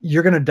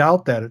you're going to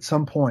doubt that at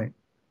some point.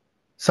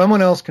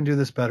 Someone else can do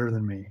this better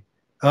than me.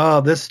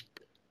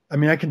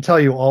 I can tell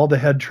you all the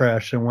head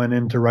trash that went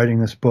into writing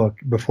this book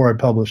before I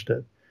published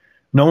it.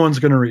 No one's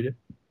going to read it.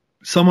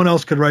 Someone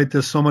else could write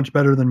this so much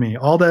better than me.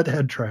 All that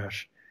head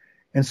trash.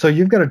 And so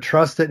you've got to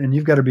trust it and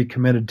you've got to be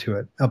committed to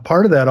it. A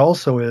part of that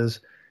also is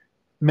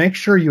make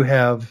sure you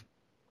have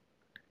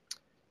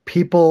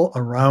people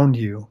around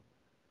you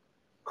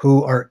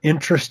who are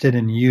interested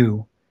in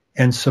you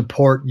and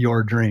support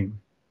your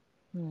dream.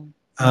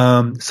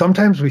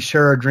 Sometimes we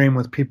share our dream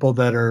with people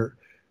they're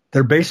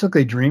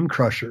basically dream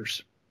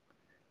crushers.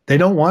 They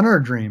don't want our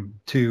dream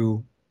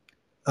to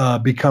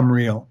become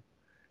real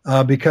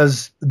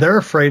because they're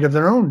afraid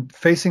of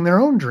facing their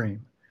own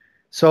dream.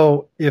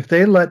 So if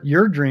they let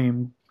your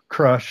dream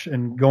crush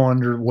and go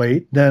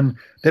underweight, then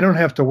they don't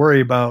have to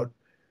worry about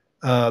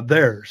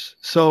theirs.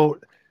 So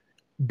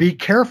be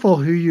careful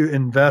who you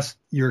invest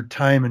your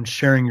time in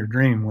sharing your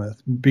dream with.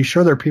 Be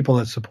sure they're people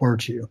that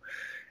support you.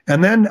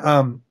 And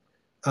then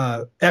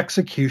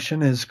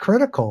execution is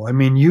critical. I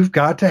mean, you've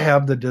got to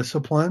have the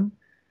discipline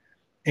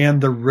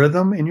and the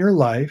rhythm in your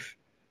life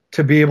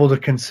to be able to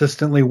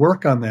consistently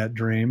work on that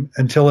dream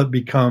until it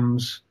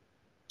becomes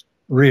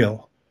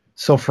real.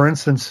 So, for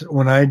instance,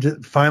 when I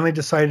finally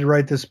decided to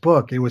write this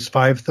book, it was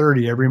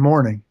 5:30 every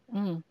morning.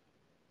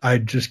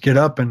 I'd just get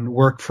up and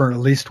work for at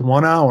least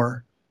 1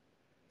 hour.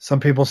 Some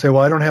people say,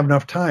 well, I don't have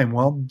enough time.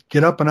 Well,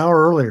 get up an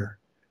hour earlier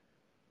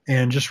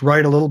and just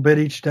write a little bit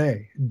each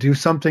day. Do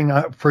something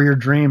for your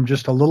dream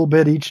just a little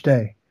bit each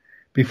day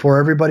before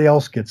everybody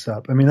else gets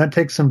up. I mean, that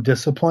takes some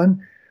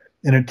discipline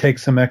and it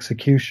takes some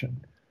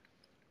execution.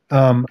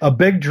 A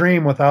big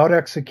dream without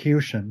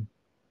execution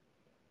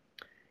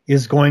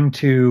is going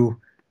to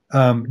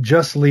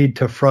just lead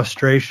to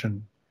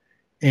frustration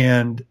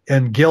and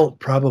guilt,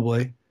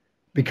 probably,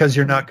 because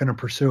you're not going to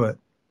pursue it.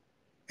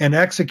 And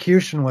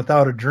execution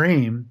without a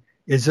dream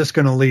is just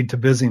going to lead to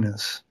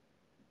busyness.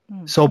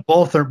 So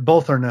both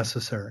are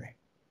necessary.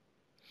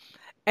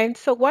 And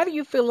so why do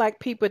you feel like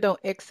people don't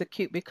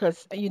execute?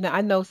 Because,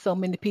 I know so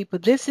many people,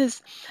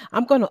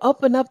 I'm going to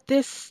open up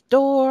this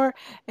store,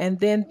 and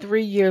then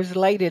 3 years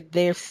later,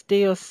 they're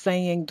still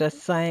saying the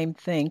same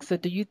thing. So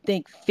do you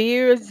think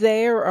fear is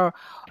there,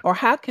 or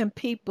how can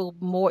people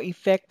more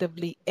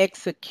effectively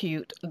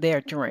execute their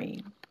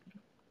dream?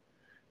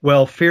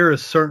 Well, fear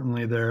is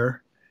certainly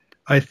there.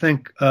 I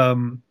think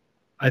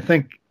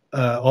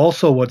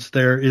also what's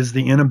there is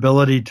the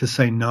inability to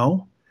say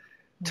no.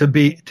 To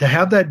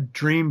have that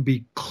dream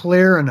be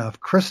clear enough,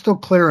 crystal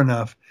clear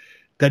enough,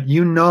 that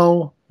you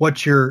know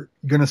what you're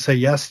going to say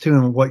yes to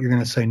and what you're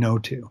going to say no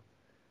to.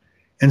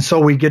 And so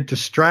we get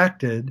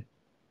distracted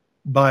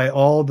by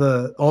all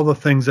the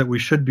things that we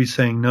should be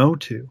saying no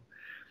to.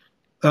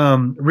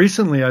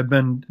 Recently, I've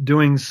been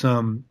doing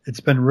it's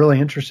been really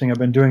interesting. I've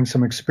been doing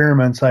some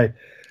experiments.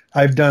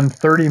 I've done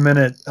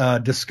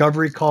 30-minute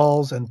discovery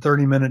calls and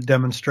 30-minute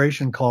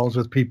demonstration calls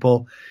with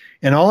people.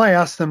 And all I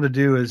ask them to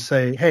do is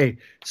say, hey,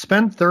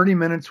 spend 30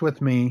 minutes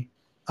with me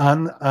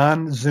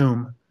on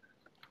Zoom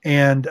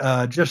and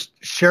just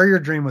share your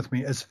dream with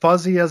me, as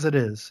fuzzy as it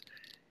is.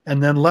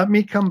 And then let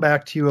me come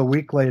back to you a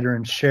week later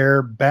and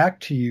share back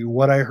to you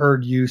what I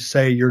heard you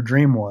say your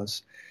dream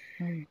was.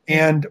 Mm-hmm.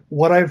 And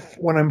what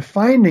I'm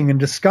finding and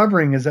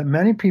discovering is that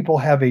many people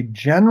have a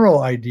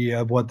general idea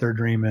of what their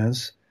dream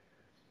is.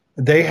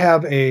 They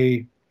have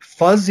a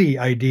fuzzy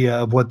idea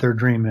of what their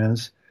dream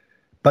is,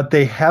 but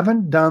they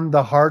haven't done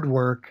the hard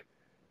work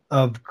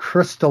of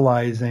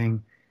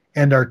crystallizing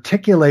and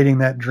articulating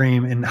that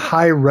dream in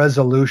high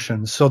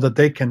resolution so that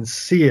they can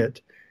see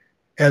it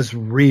as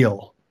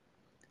real.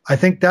 I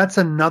think that's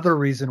another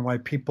reason why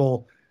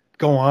people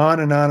go on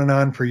and on and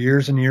on for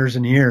years and years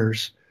and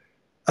years,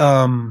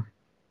 and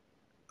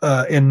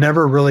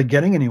never really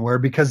getting anywhere,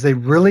 because they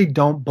really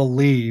don't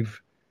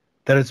believe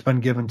that it's been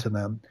given to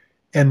them.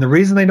 And the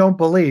reason they don't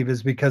believe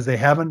is because they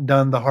haven't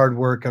done the hard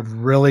work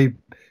of really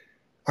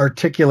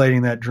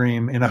articulating that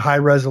dream in a high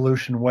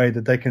resolution way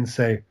that they can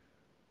say,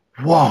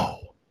 whoa,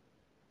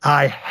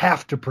 I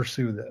have to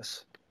pursue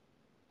this.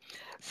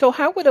 So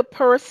how would a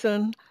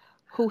person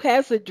who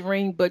has a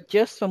dream, but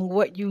just from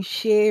what you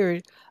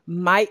shared,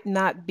 might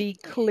not be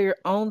clear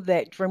on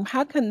that dream,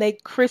 how can they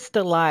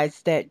crystallize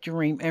that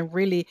dream and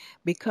really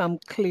become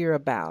clear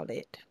about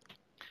it?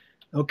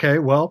 Okay,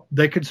 well,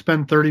 they could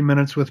spend 30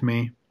 minutes with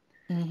me,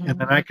 and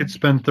then I could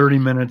spend 30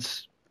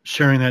 minutes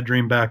sharing that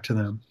dream back to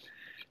them.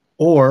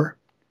 Or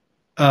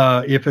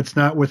if it's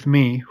not with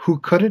me, who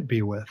could it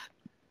be with?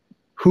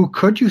 Who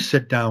could you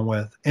sit down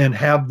with and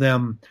have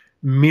them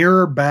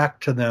mirror back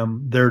to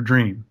them their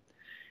dream?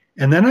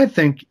 And then I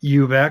think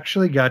you've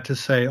actually got to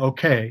say,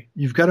 okay,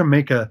 you've got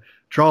to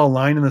draw a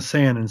line in the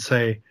sand and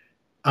say,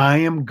 I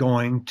am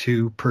going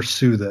to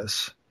pursue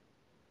this.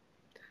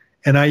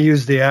 And I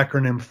use the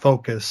acronym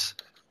FOCUS.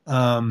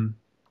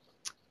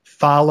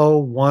 Follow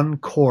one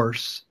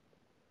course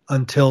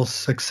until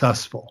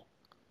successful.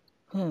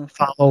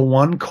 Follow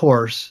one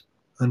course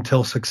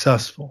until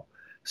successful.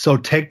 So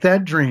take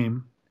that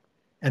dream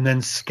and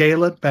then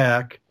scale it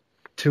back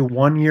to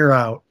 1 year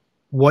out.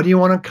 What do you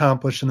want to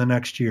accomplish in the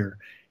next year?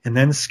 And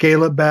then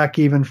scale it back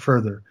even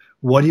further.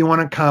 What do you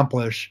want to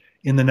accomplish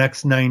in the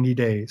next 90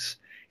 days?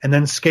 And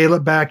then scale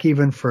it back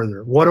even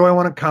further. What do I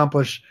want to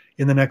accomplish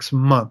in the next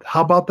month?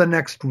 How about the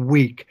next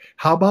week?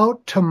 How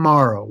about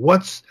tomorrow?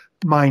 What's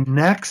my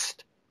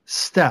next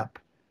step?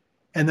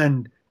 And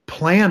then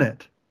plan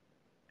it.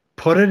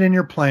 Put it in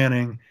your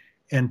planning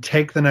and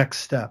take the next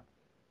step.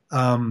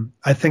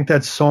 I think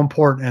that's so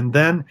important. And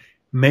then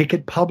make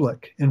it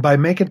public. And by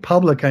make it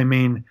public, I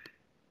mean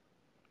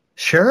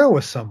share it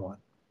with someone.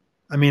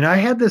 I mean, I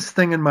had this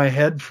thing in my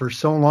head for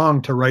so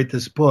long to write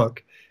this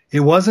book.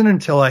 It wasn't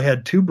until I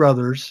had two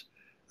brothers,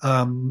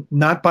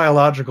 not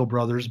biological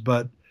brothers,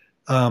 but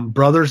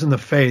brothers in the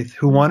faith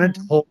who wanted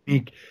to hold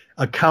me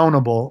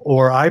accountable,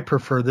 or I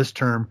prefer this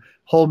term,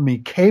 hold me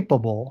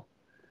capable,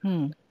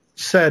 who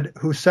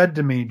said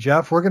to me,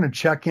 Jeff, we're going to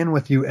check in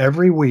with you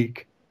every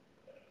week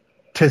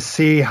to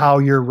see how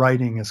your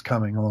writing is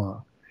coming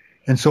along.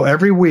 And so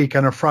every week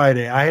on a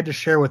Friday, I had to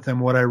share with them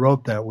what I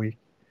wrote that week.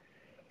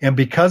 And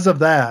because of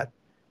that,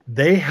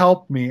 they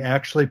helped me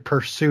actually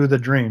pursue the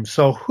dream.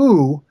 So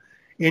who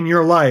in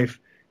your life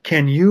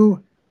can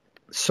you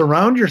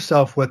surround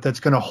yourself with that's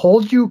going to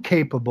hold you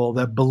capable,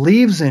 that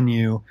believes in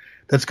you,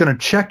 that's going to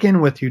check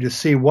in with you to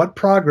see what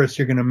progress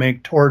you're going to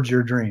make towards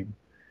your dream?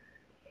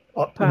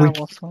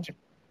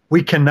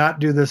 We cannot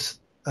do this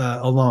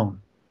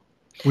alone.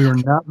 We were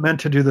not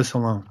meant to do this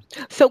alone.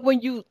 So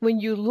when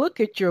you look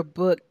at your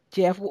book,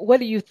 Jeff, what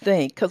do you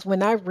think? Because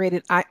when I read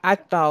it, I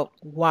thought,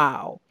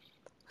 wow,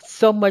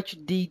 so much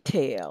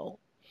detail.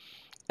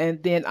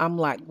 And then I'm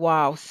like,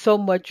 wow, so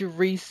much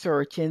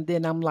research. And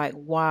then I'm like,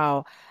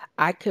 wow,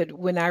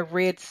 when I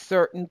read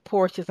certain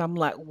portions, I'm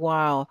like,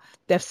 wow,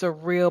 that's a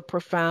real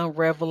profound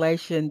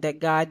revelation that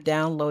God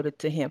downloaded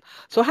to him.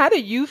 So how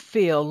do you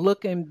feel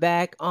looking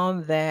back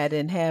on that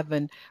and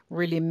having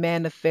really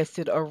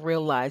manifested or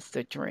realized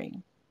the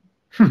dream?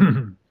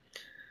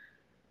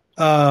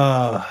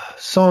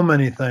 So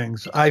many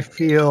things. I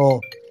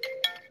feel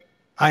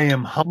I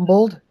am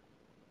humbled,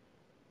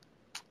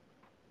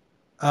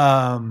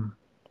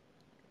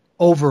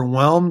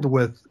 overwhelmed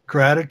with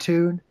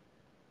gratitude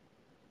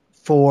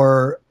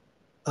for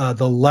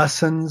the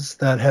lessons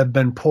that have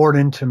been poured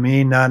into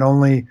me, not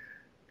only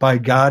by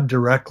God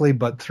directly,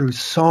 but through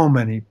so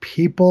many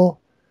people.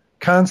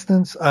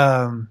 Constance,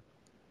 the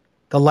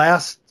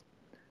last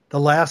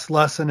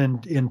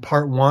lesson in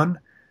part one,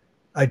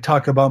 I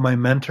talk about my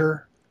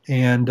mentor,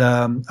 and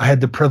I had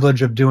the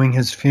privilege of doing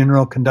his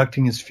funeral,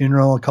 conducting his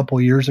funeral a couple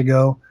years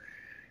ago.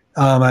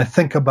 I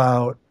think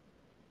about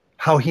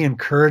how he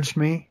encouraged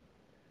me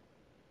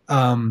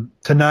to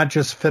not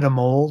just fit a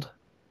mold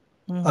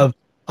of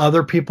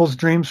other people's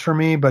dreams for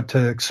me, but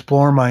to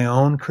explore my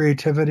own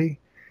creativity.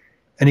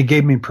 And he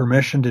gave me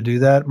permission to do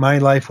that. My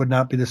life would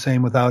not be the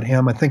same without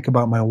him. I think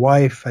about my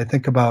wife. I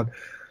think about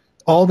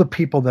all the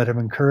people that have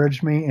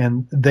encouraged me,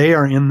 and they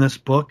are in this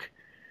book.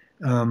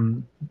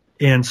 And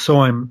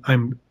so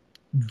I'm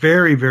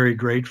very, very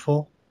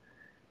grateful.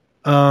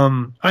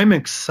 I'm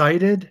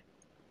excited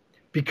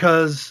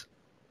because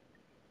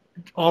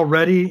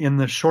already in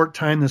the short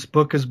time this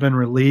book has been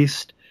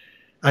released,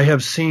 I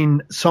have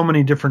seen so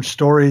many different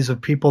stories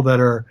of people that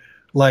are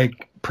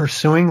like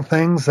pursuing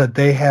things that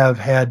they have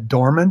had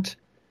dormant.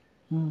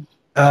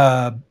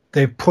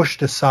 They've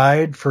pushed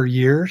aside for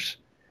years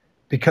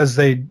because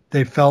they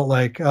felt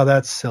like, oh,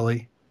 that's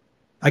silly.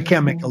 I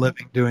can't make a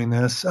living doing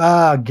this.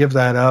 Give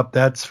that up.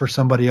 That's for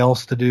somebody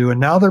else to do. And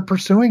now they're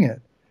pursuing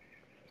it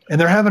and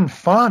they're having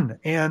fun.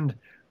 And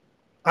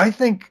I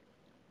think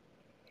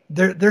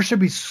there should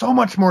be so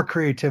much more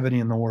creativity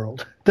in the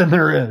world than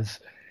there is.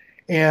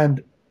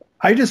 And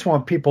I just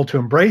want people to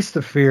embrace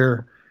the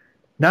fear,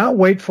 not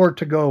wait for it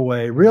to go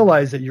away,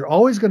 realize that you're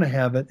always going to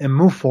have it and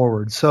move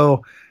forward.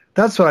 So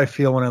that's what I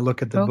feel when I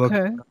look at the book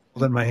and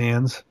hold it in my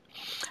hands.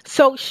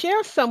 So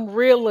share some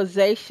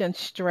realization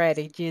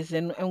strategies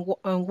and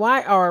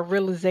why are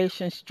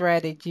realization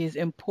strategies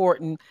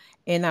important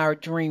in our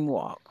dream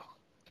walk?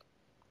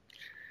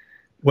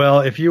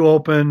 Well, if you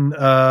open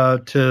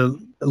to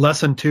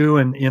lesson 2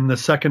 and in the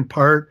second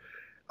part,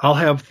 I'll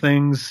have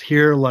things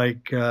here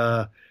like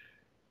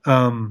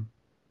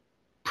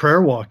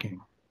prayer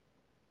walking,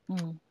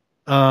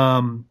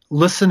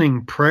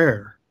 listening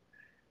prayer,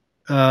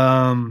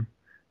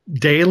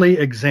 daily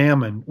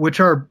examine, which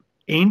are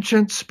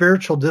ancient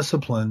spiritual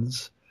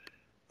disciplines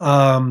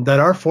that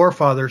our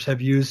forefathers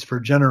have used for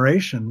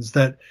generations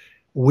that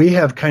we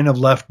have kind of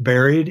left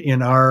buried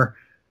in our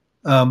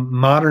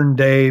modern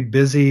day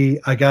busy,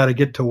 I got to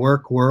get to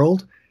work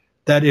world,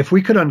 that if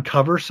we could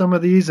uncover some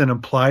of these and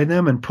apply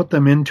them and put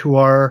them into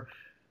our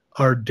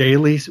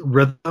daily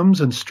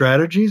rhythms and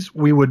strategies,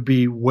 we would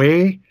be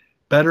way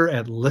better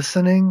at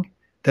listening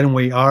than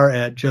we are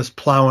at just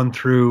plowing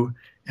through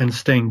and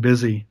staying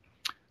busy.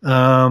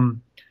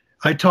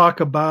 I talk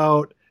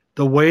about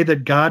the way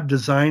that God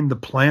designed the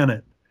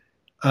planet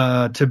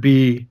to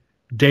be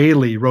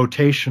daily,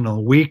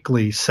 rotational,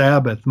 weekly,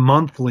 Sabbath,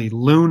 monthly,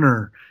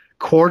 lunar,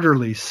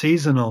 quarterly,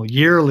 seasonal,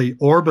 yearly,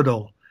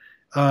 orbital,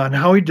 and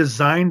how he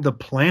designed the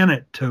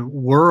planet to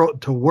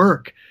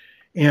work.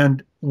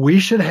 And we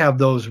should have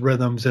those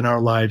rhythms in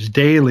our lives,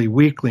 daily,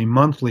 weekly,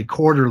 monthly,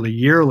 quarterly,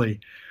 yearly.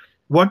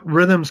 What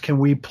rhythms can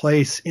we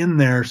place in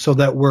there so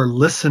that we're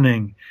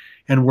listening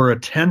and we're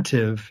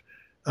attentive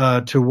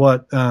to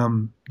what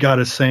God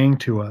is saying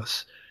to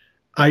us?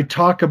 I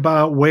talk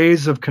about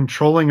ways of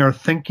controlling our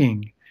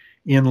thinking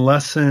in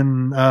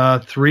lesson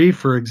 3,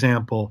 for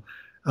example,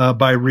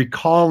 by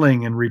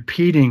recalling and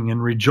repeating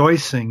and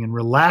rejoicing and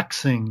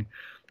relaxing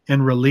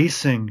and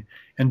releasing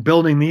and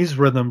building these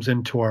rhythms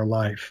into our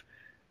life.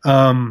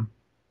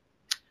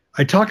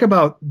 I talk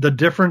about the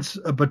difference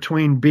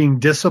between being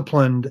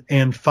disciplined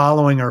and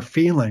following our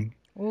feeling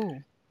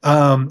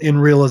in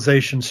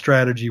realization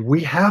strategy.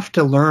 We have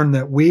to learn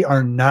that we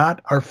are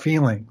not our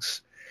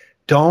feelings.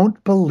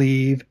 Don't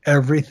believe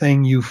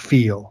everything you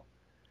feel.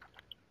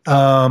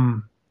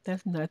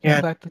 That's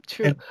nothing but the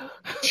truth.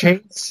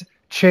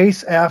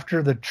 Chase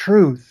after the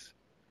truth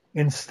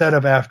instead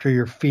of after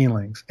your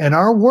feelings. And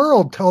our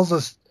world tells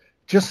us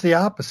just the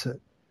opposite.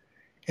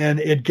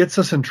 And it gets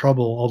us in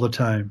trouble all the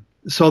time.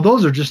 So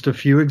those are just a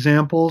few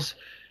examples.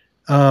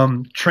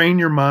 Train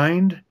your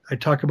mind. I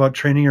talk about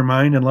training your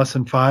mind in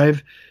lesson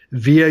 5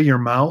 via your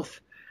mouth.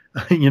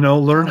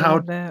 Learn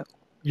how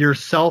your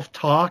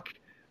self-talk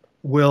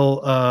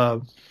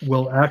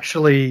will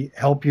actually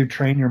help you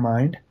train your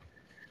mind.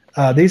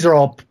 These are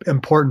all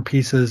important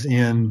pieces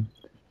in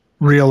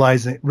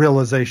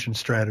realization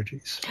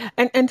strategies.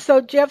 And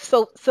so Jeff,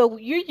 so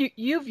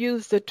you've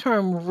used the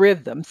term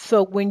rhythm.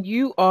 So when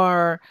you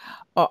are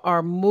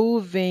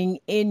moving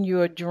in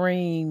your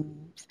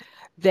dreams,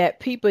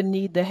 that people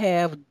need to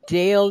have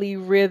daily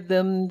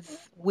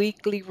rhythms,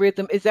 weekly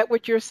rhythm. Is that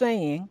what you're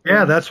saying?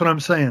 Yeah, that's what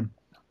I'm saying.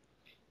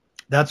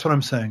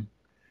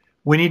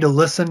 We need to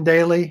listen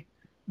daily.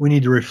 We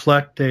need to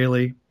reflect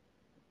daily.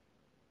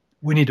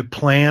 We need to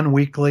plan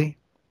weekly.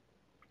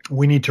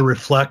 We need to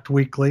reflect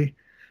weekly.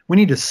 We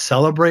need to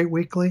celebrate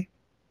weekly.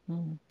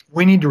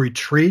 We need to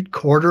retreat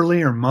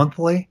quarterly or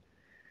monthly.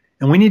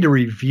 And we need to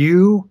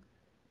review,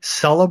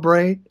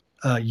 celebrate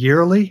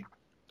yearly.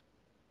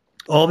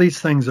 All these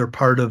things are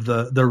part of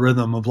the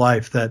rhythm of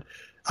life that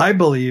I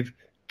believe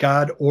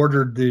God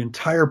ordered the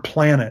entire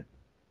planet.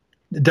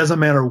 It doesn't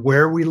matter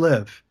where we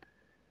live.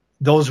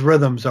 Those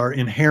rhythms are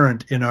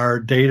inherent in our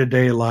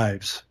day-to-day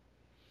lives.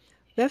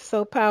 That's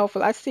so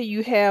powerful. I see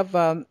you have,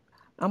 I'm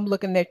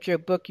looking at your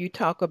book, you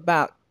talk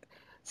about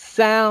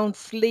sound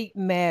sleep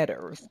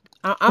matters.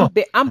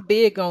 I'm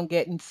big on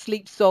getting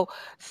sleep. So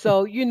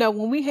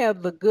when we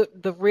have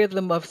the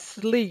rhythm of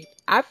sleep,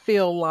 I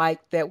feel like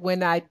that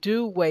when I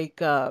do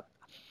wake up,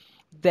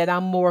 that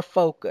I'm more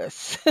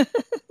focused.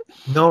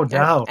 No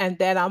doubt. And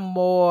that I'm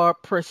more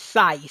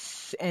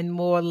precise and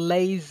more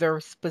laser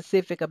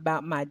specific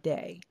about my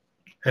day.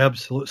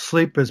 Absolutely.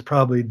 Sleep is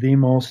probably the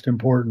most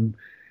important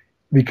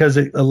because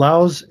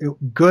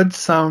good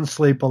sound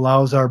sleep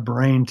allows our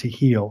brain to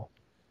heal.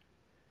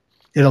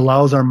 It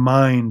allows our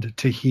mind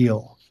to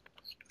heal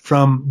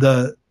from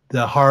the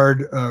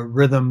hard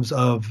rhythms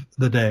of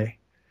the day.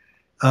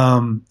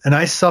 And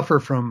I suffer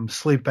from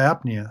sleep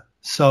apnea.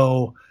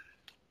 So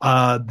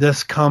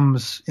this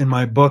comes in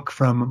my book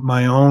from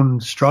my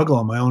own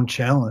struggle, my own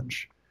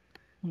challenge.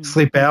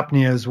 Sleep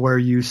apnea is where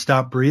you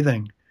stop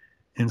breathing.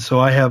 And so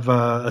I have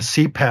a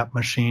CPAP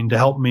machine to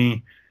help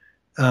me,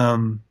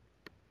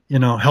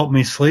 help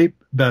me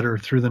sleep better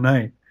through the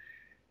night.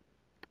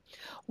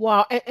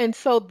 Wow. And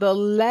so the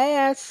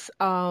last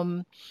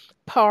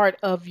part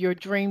of your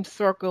dream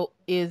circle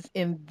is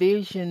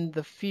envision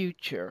the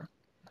future.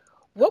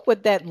 What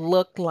would that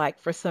look like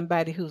for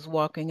somebody who's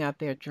walking out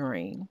their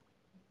dream?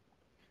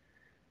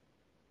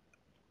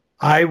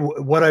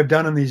 What I've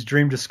done in these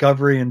dream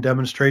discovery and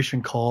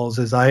demonstration calls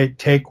is I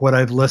take what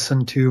I've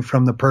listened to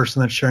from the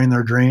person that's sharing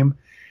their dream,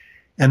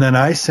 and then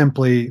I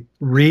simply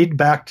read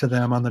back to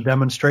them on the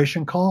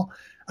demonstration call.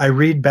 I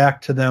read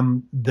back to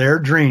them their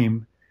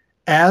dream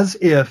as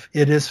if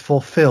it is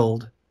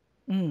fulfilled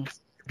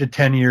to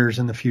 10 years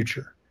in the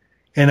future.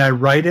 And I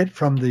write it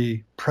from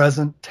the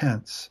present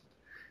tense.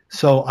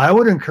 So I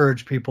would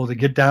encourage people to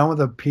get down with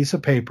a piece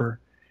of paper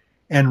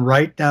and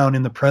write down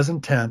in the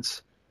present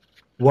tense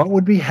what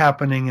would be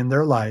happening in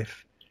their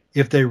life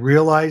if they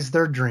realized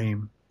their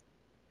dream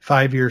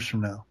 5 years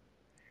from now.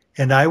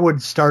 And I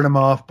would start them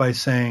off by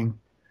saying,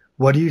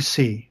 what do you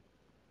see?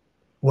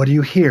 What do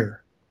you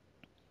hear?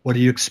 What are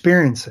you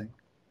experiencing?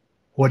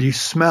 What do you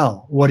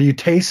smell? What are you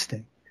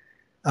tasting?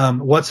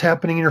 What's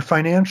happening in your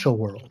financial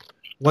world?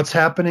 What's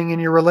happening in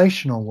your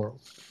relational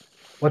world?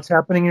 What's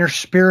happening in your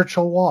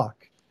spiritual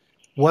walk?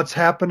 What's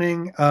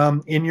happening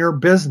in your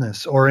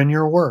business or in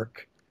your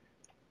work?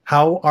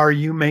 How are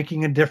you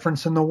making a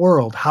difference in the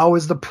world? How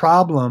is the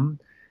problem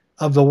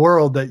of the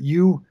world that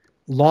you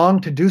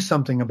long to do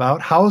something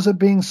about, how is it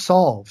being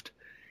solved?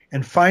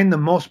 And find the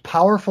most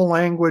powerful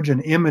language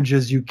and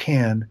images you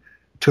can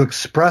to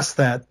express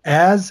that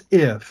as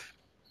if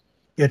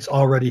it's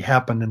already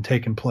happened and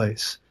taken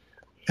place.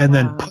 And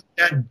then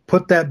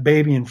put that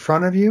baby in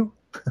front of you,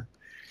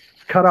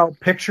 cut out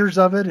pictures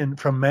of it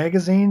from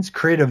magazines,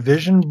 create a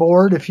vision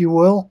board, if you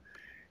will,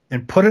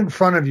 and put it in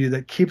front of you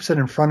that keeps it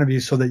in front of you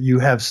so that you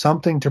have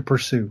something to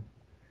pursue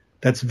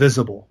that's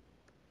visible.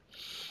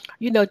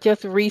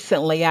 Just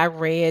recently I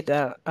read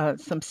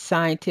some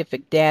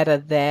scientific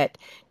data that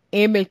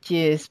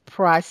images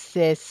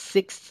process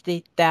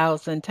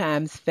 60,000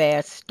 times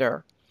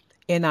faster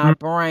in our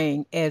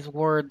brain as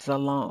words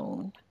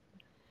alone.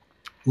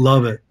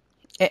 Love it.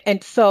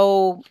 And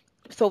so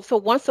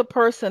once a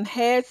person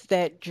has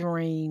that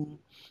dream,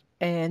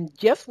 and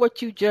just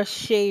what you just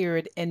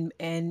shared, and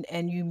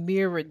you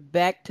mirror it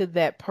back to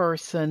that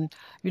person,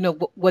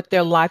 what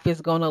their life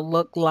is going to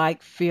look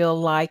like, feel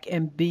like,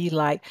 and be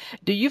like.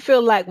 Do you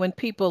feel like when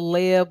people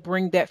live,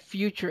 bring that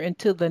future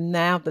into the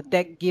now,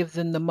 that gives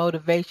them the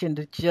motivation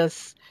to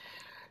just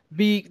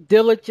be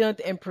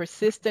diligent and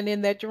persistent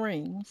in their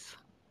dreams?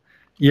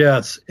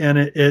 Yes, and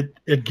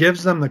it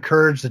gives them the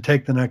courage to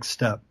take the next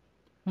step,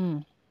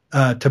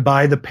 to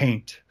buy the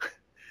paint,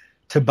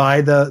 to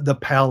buy the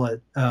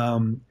palette,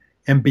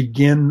 and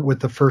begin with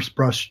the first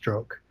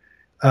brushstroke,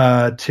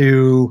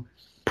 to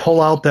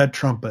pull out that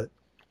trumpet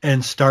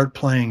and start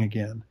playing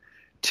again,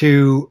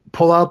 to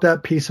pull out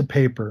that piece of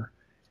paper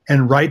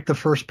and write the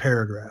first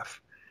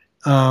paragraph.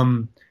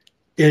 You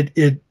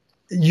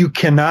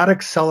cannot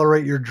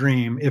accelerate your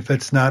dream if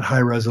it's not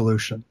high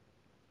resolution.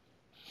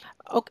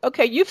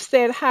 Okay, you've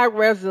said high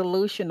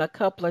resolution a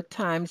couple of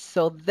times,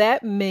 so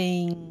that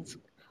means,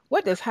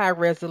 what does high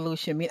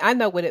resolution mean? I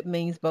know what it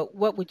means, but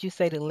what would you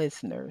say to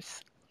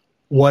listeners?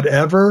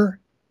 Whatever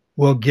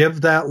will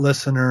give that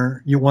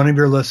listener, one of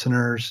your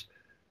listeners,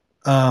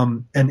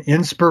 an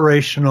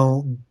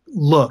inspirational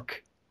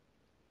look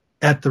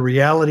at the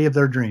reality of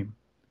their dream.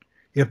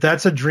 If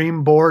that's a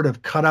dream board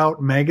of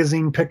cutout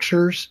magazine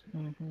pictures,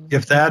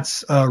 if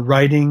that's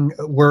writing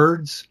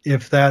words,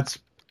 if that's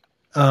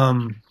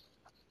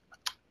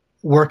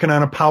working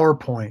on a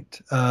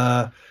PowerPoint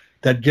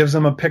that gives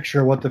them a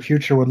picture of what the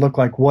future would look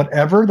like,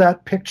 whatever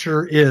that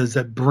picture is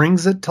that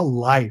brings it to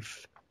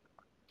life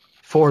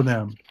for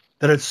them,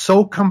 that it's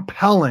so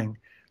compelling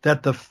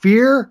that the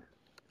fear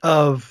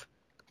of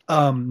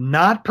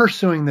not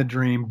pursuing the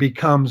dream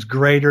becomes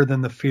greater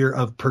than the fear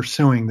of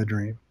pursuing the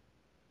dream.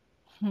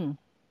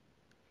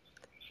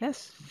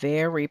 That's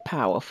very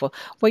powerful.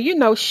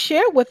 Well,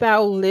 share with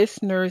our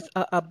listeners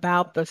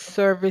about the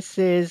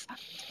services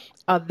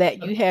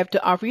that you have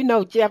to offer.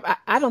 Jeff,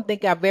 I don't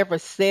think I've ever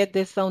said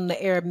this on the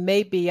air.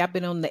 Maybe I've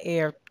been on the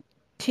air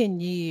 10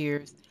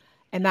 years,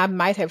 and I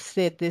might have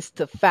said this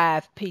to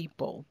 5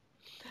 people.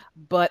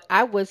 But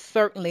I would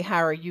certainly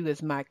hire you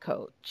as my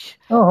coach.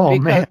 Oh,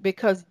 man.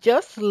 Because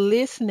just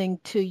listening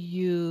to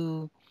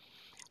you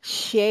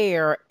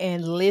share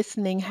and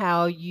listening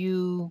how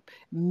you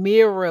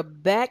mirror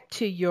back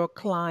to your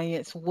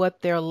clients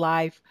what their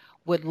life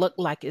would look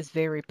like is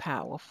very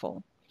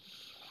powerful.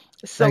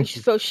 So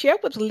share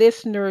with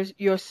listeners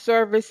your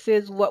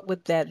services. What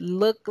would that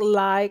look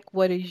like?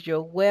 What is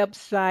your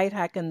website?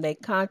 How can they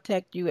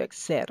contact you,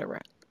 etc.?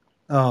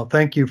 Oh,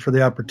 thank you for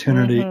the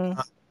opportunity.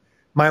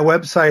 My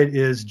website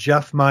is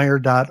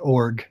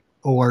jeffmeyer.org,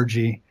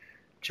 O-R-G,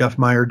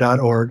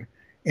 jeffmeyer.org.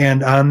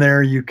 And on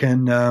there you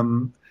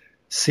can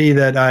see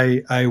that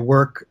I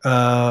work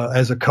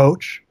as a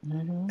coach.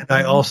 And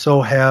I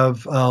also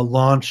have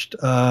launched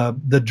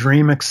the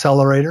Dream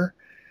Accelerator.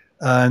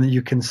 And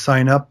you can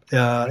sign up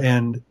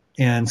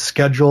and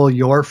schedule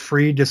your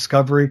free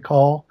discovery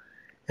call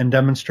and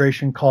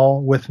demonstration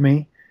call with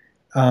me,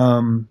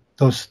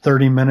 those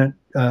 30-minute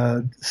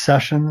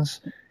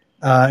sessions.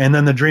 And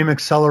then the Dream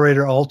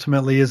Accelerator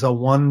ultimately is a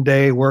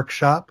one-day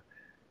workshop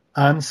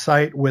on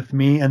site with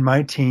me and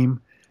my team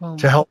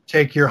to help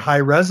take your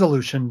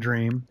high-resolution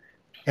dream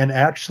and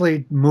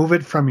actually move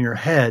it from your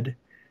head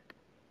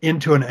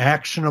into an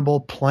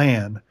actionable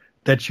plan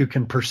that you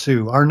can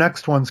pursue. Our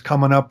next one's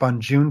coming up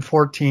on June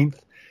 14th.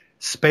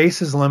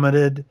 Space is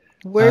limited.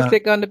 Where's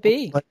it going to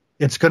be?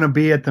 It's going to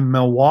be at the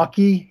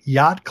Milwaukee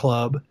Yacht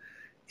Club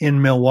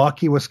in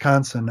Milwaukee,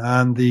 Wisconsin,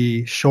 on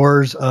the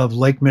shores of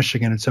Lake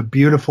Michigan. It's a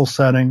beautiful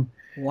setting.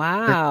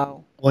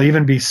 Wow. There will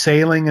even be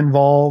sailing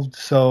involved.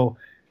 So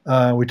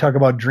we talk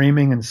about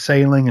dreaming and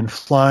sailing and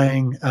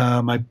flying.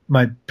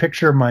 My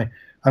picture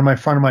on my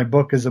front of my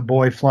book is a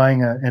boy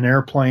flying an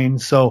airplane.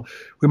 So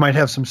we might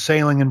have some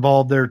sailing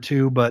involved there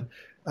too. But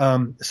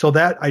so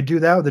that I do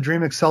that with the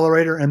Dream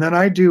Accelerator. And then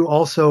I do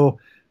also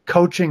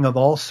coaching of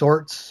all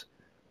sorts.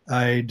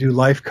 I do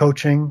life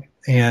coaching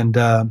and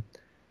I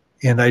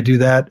do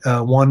that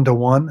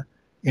one-to-one.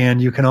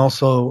 And you can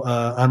also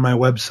on my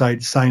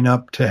website sign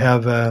up to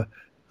have a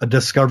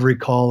discovery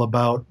call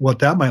about what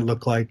that might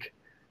look like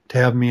to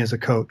have me as a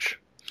coach.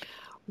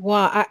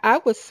 Well, I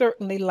was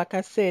certainly, like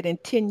I said, in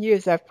 10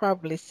 years, I've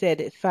probably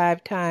said it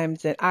 5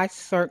 times, and I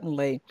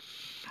certainly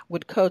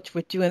would coach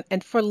with you.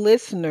 And for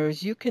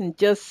listeners, you can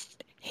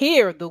just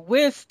hear the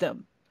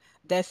wisdom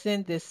that's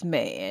in this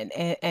man.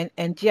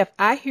 And Jeff,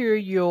 I hear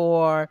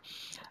your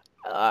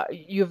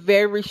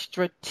very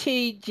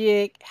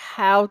strategic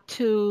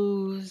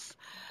how-tos,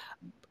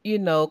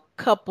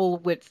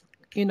 coupled with,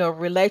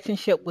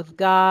 relationship with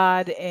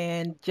God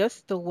and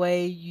just the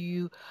way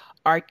you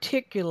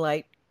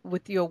articulate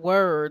with your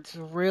words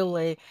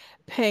really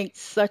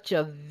paints such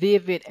a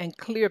vivid and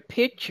clear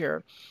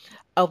picture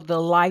of the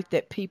life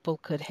that people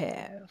could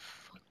have.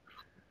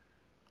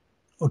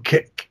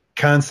 Okay,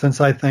 Constance,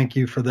 I thank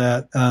you for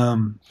that.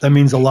 That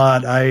means a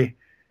lot. As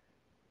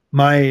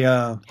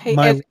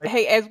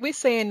we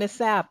say in the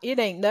South, it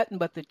ain't nothing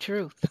but the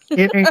truth.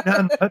 It ain't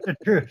nothing but the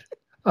truth.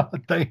 Oh,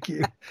 thank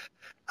you.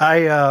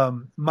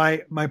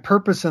 My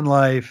purpose in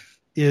life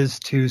is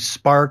to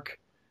spark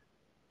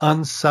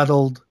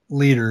unsettled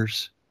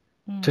leaders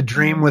to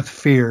dream with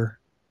fear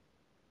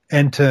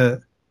and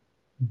to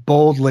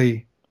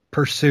boldly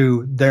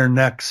pursue their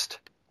next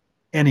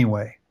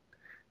anyway.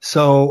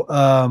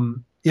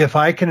 So if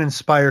I can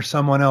inspire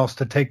someone else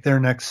to take their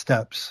next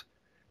steps,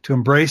 to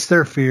embrace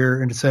their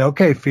fear and to say,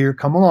 okay, fear,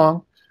 come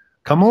along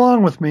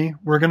with me.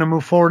 We're going to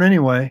move forward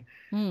anyway.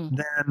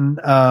 Then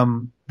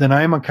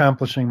I'm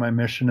accomplishing my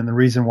mission and the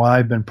reason why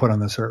I've been put on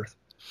this earth.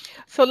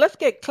 So let's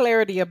get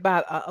clarity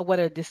about what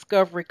a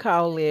discovery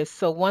call is.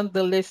 So one of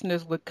the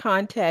listeners would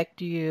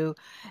contact you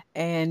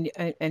and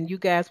you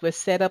guys would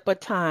set up a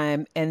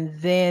time and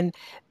then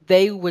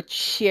they would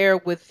share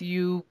with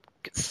you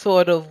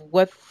sort of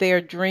what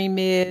their dream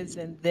is,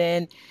 and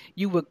then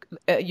you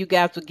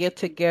guys would get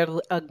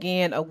together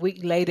again a week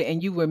later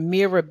and you would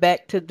mirror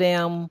back to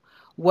them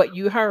what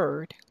you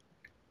heard.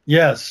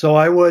 Yes. So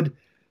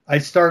I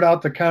start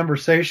out the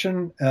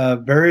conversation,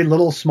 very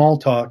little small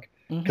talk,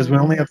 because we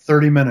only have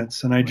 30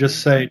 minutes. And I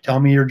just say, tell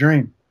me your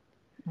dream.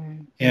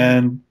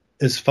 And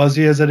as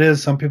fuzzy as it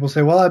is, some people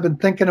say, well, I've been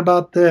thinking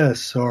about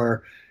this,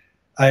 or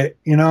I'm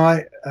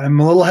a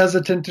little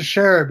hesitant to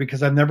share it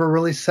because I've never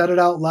really said it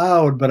out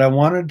loud, but I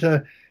wanted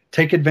to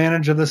take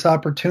advantage of this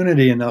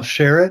opportunity, and they'll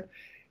share it.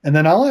 And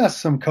then I'll ask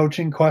some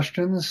coaching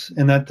questions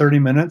in that 30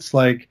 minutes,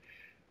 like,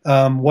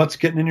 what's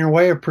getting in your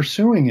way of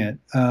pursuing it?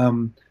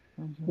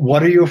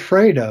 What are you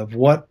afraid of?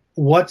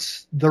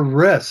 What's the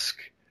risk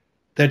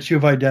that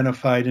you've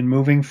identified in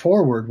moving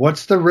forward?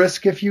 What's the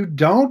risk if you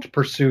don't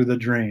pursue the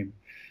dream?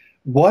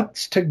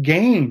 What's to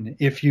gain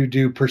if you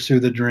do pursue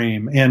the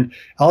dream? And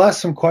I'll ask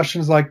some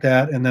questions like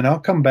that, and then I'll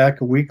come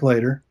back a week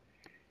later,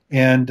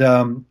 and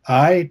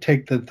I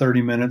take the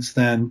 30 minutes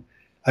then.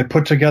 I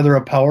put together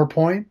a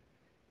PowerPoint,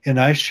 and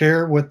I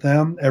share with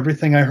them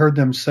everything I heard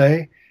them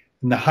say.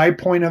 And the high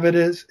point of it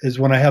is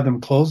when I have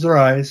them close their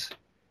eyes,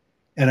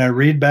 and I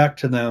read back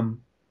to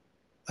them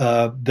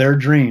their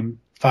dream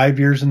 5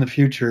 years in the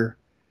future.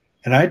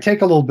 And I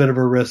take a little bit of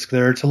a risk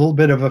there. It's a little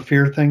bit of a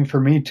fear thing for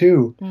me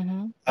too,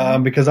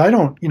 because I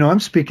don't,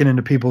 I'm speaking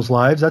into people's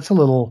lives.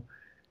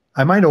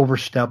 I might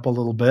overstep a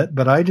little bit,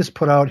 but I just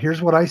put out,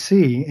 here's what I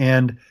see.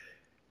 And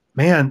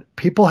man,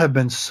 people have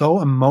been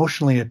so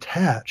emotionally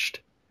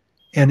attached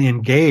and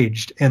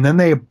engaged. And then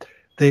they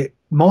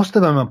most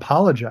of them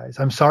apologize.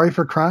 I'm sorry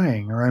for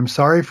crying, or I'm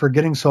sorry for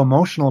getting so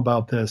emotional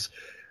about this.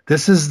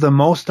 This is the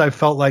most I've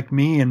felt like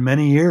me in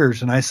many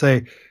years. And I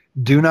say,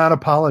 do not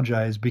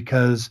apologize,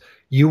 because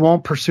you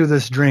won't pursue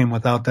this dream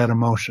without that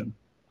emotion.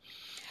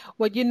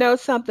 Well, you know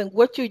something?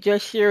 What you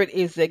just shared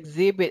is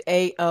Exhibit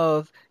A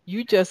of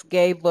you just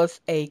gave us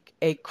a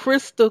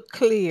crystal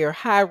clear,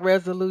 high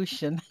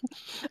resolution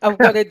of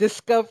what a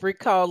discovery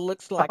call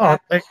looks like. Oh,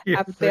 thank you.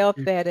 I Thank felt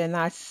you. that and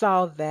I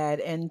saw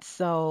that. And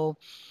so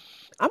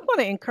I'm going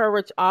to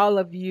encourage all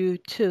of you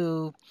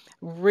to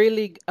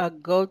really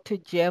go to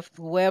Jeff's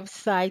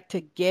website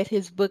to get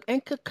his book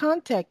and could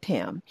contact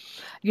him,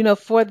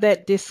 for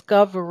that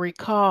discovery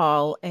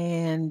call.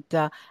 And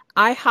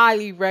I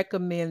highly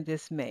recommend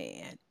this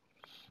man.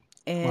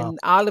 Wow. And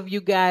all of you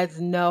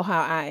guys know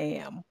how I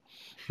am.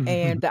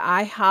 And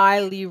I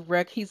highly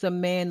he's a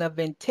man of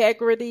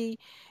integrity.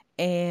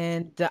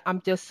 And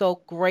I'm just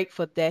so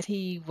grateful that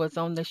he was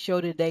on the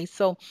show today.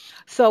 So,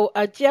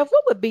 Jeff,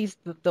 what would be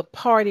the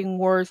parting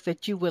words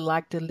that you would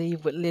like to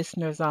leave with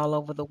listeners all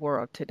over the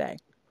world today?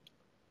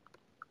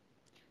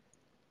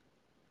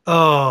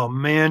 Oh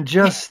man,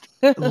 just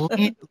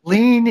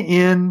lean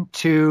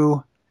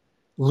into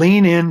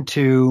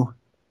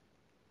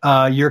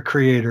your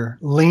creator.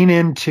 Lean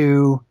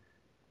into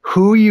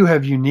who you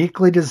have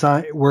uniquely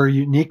designed. We're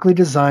uniquely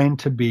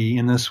designed to be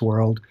in this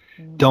world.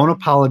 Don't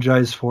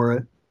apologize for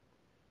it.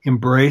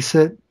 Embrace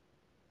it,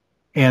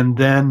 and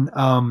then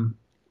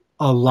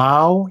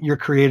allow your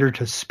creator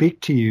to speak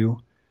to you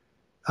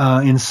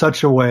in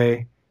such a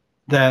way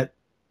that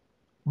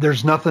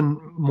there's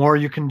nothing more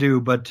you can do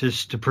but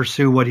just to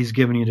pursue what he's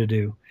given you to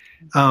do.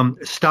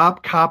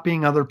 Stop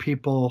copying other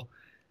people.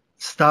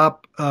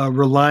 Stop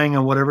relying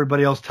on what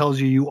everybody else tells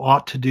you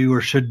ought to do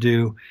or should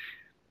do.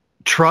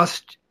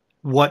 Trust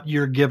what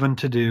you're given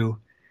to do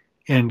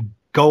and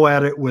go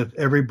at it with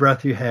every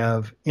breath you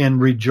have,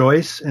 and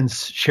rejoice and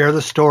share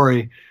the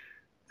story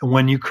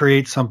when you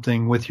create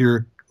something with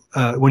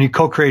when you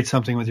co-create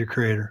something with your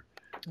creator.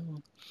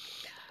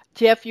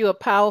 Jeff, you're a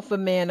powerful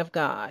man of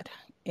God,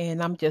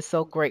 and I'm just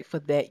so grateful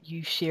that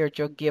you shared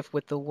your gift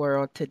with the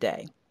world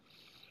today.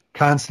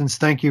 Constance,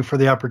 thank you for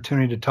the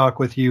opportunity to talk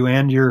with you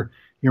and your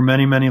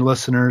many, many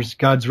listeners.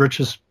 God's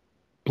richest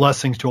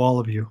blessings to all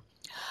of you.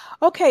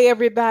 Okay,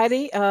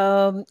 everybody.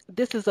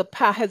 This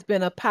has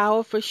been a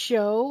powerful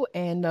show,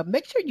 and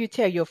make sure you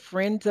tell your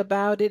friends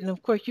about it. And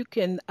of course, you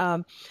can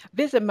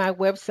visit my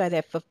website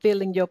at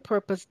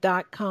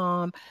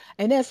fulfillingyourpurpose.com.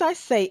 And as I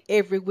say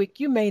every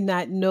week, you may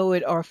not know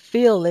it or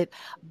feel it,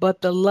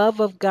 but the love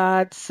of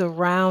God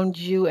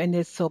surrounds you and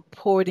is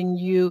supporting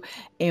you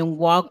in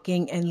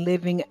walking and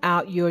living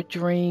out your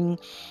dream.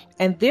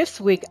 And this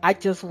week, I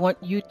just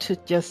want you to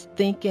just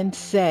think and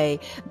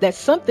say that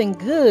something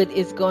good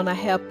is going to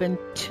happen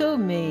to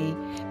me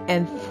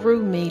and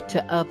through me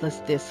to others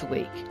this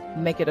week.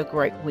 Make it a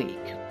great week.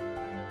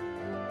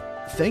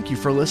 Thank you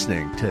for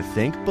listening to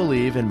Think,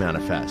 Believe, and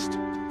Manifest.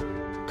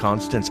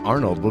 Constance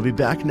Arnold will be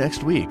back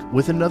next week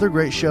with another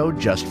great show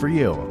just for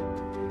you.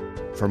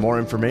 For more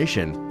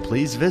information,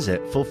 please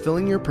visit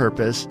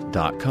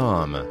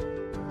fulfillingyourpurpose.com.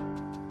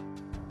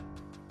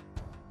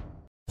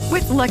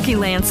 With Lucky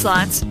Land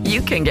Slots,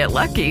 you can get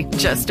lucky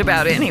just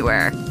about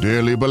anywhere.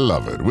 Dearly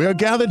beloved, we are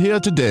gathered here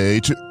today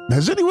to...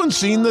 Has anyone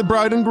seen the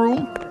bride and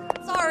groom?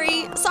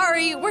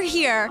 Sorry, we're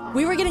here.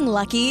 We were getting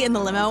lucky in the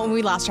limo and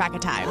we lost track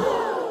of time.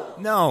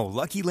 No,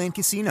 Lucky Land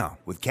Casino,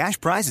 with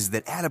cash prizes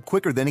that add up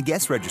quicker than a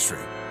guest registry.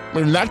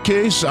 In that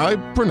case, I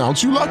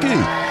pronounce you lucky.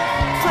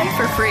 Play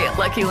for free at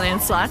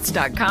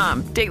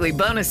LuckyLandSlots.com. Daily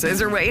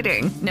bonuses are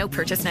waiting. No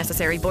purchase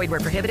necessary. Void where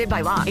prohibited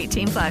by law.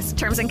 18+.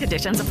 Terms and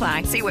conditions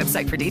apply. See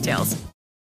website for details.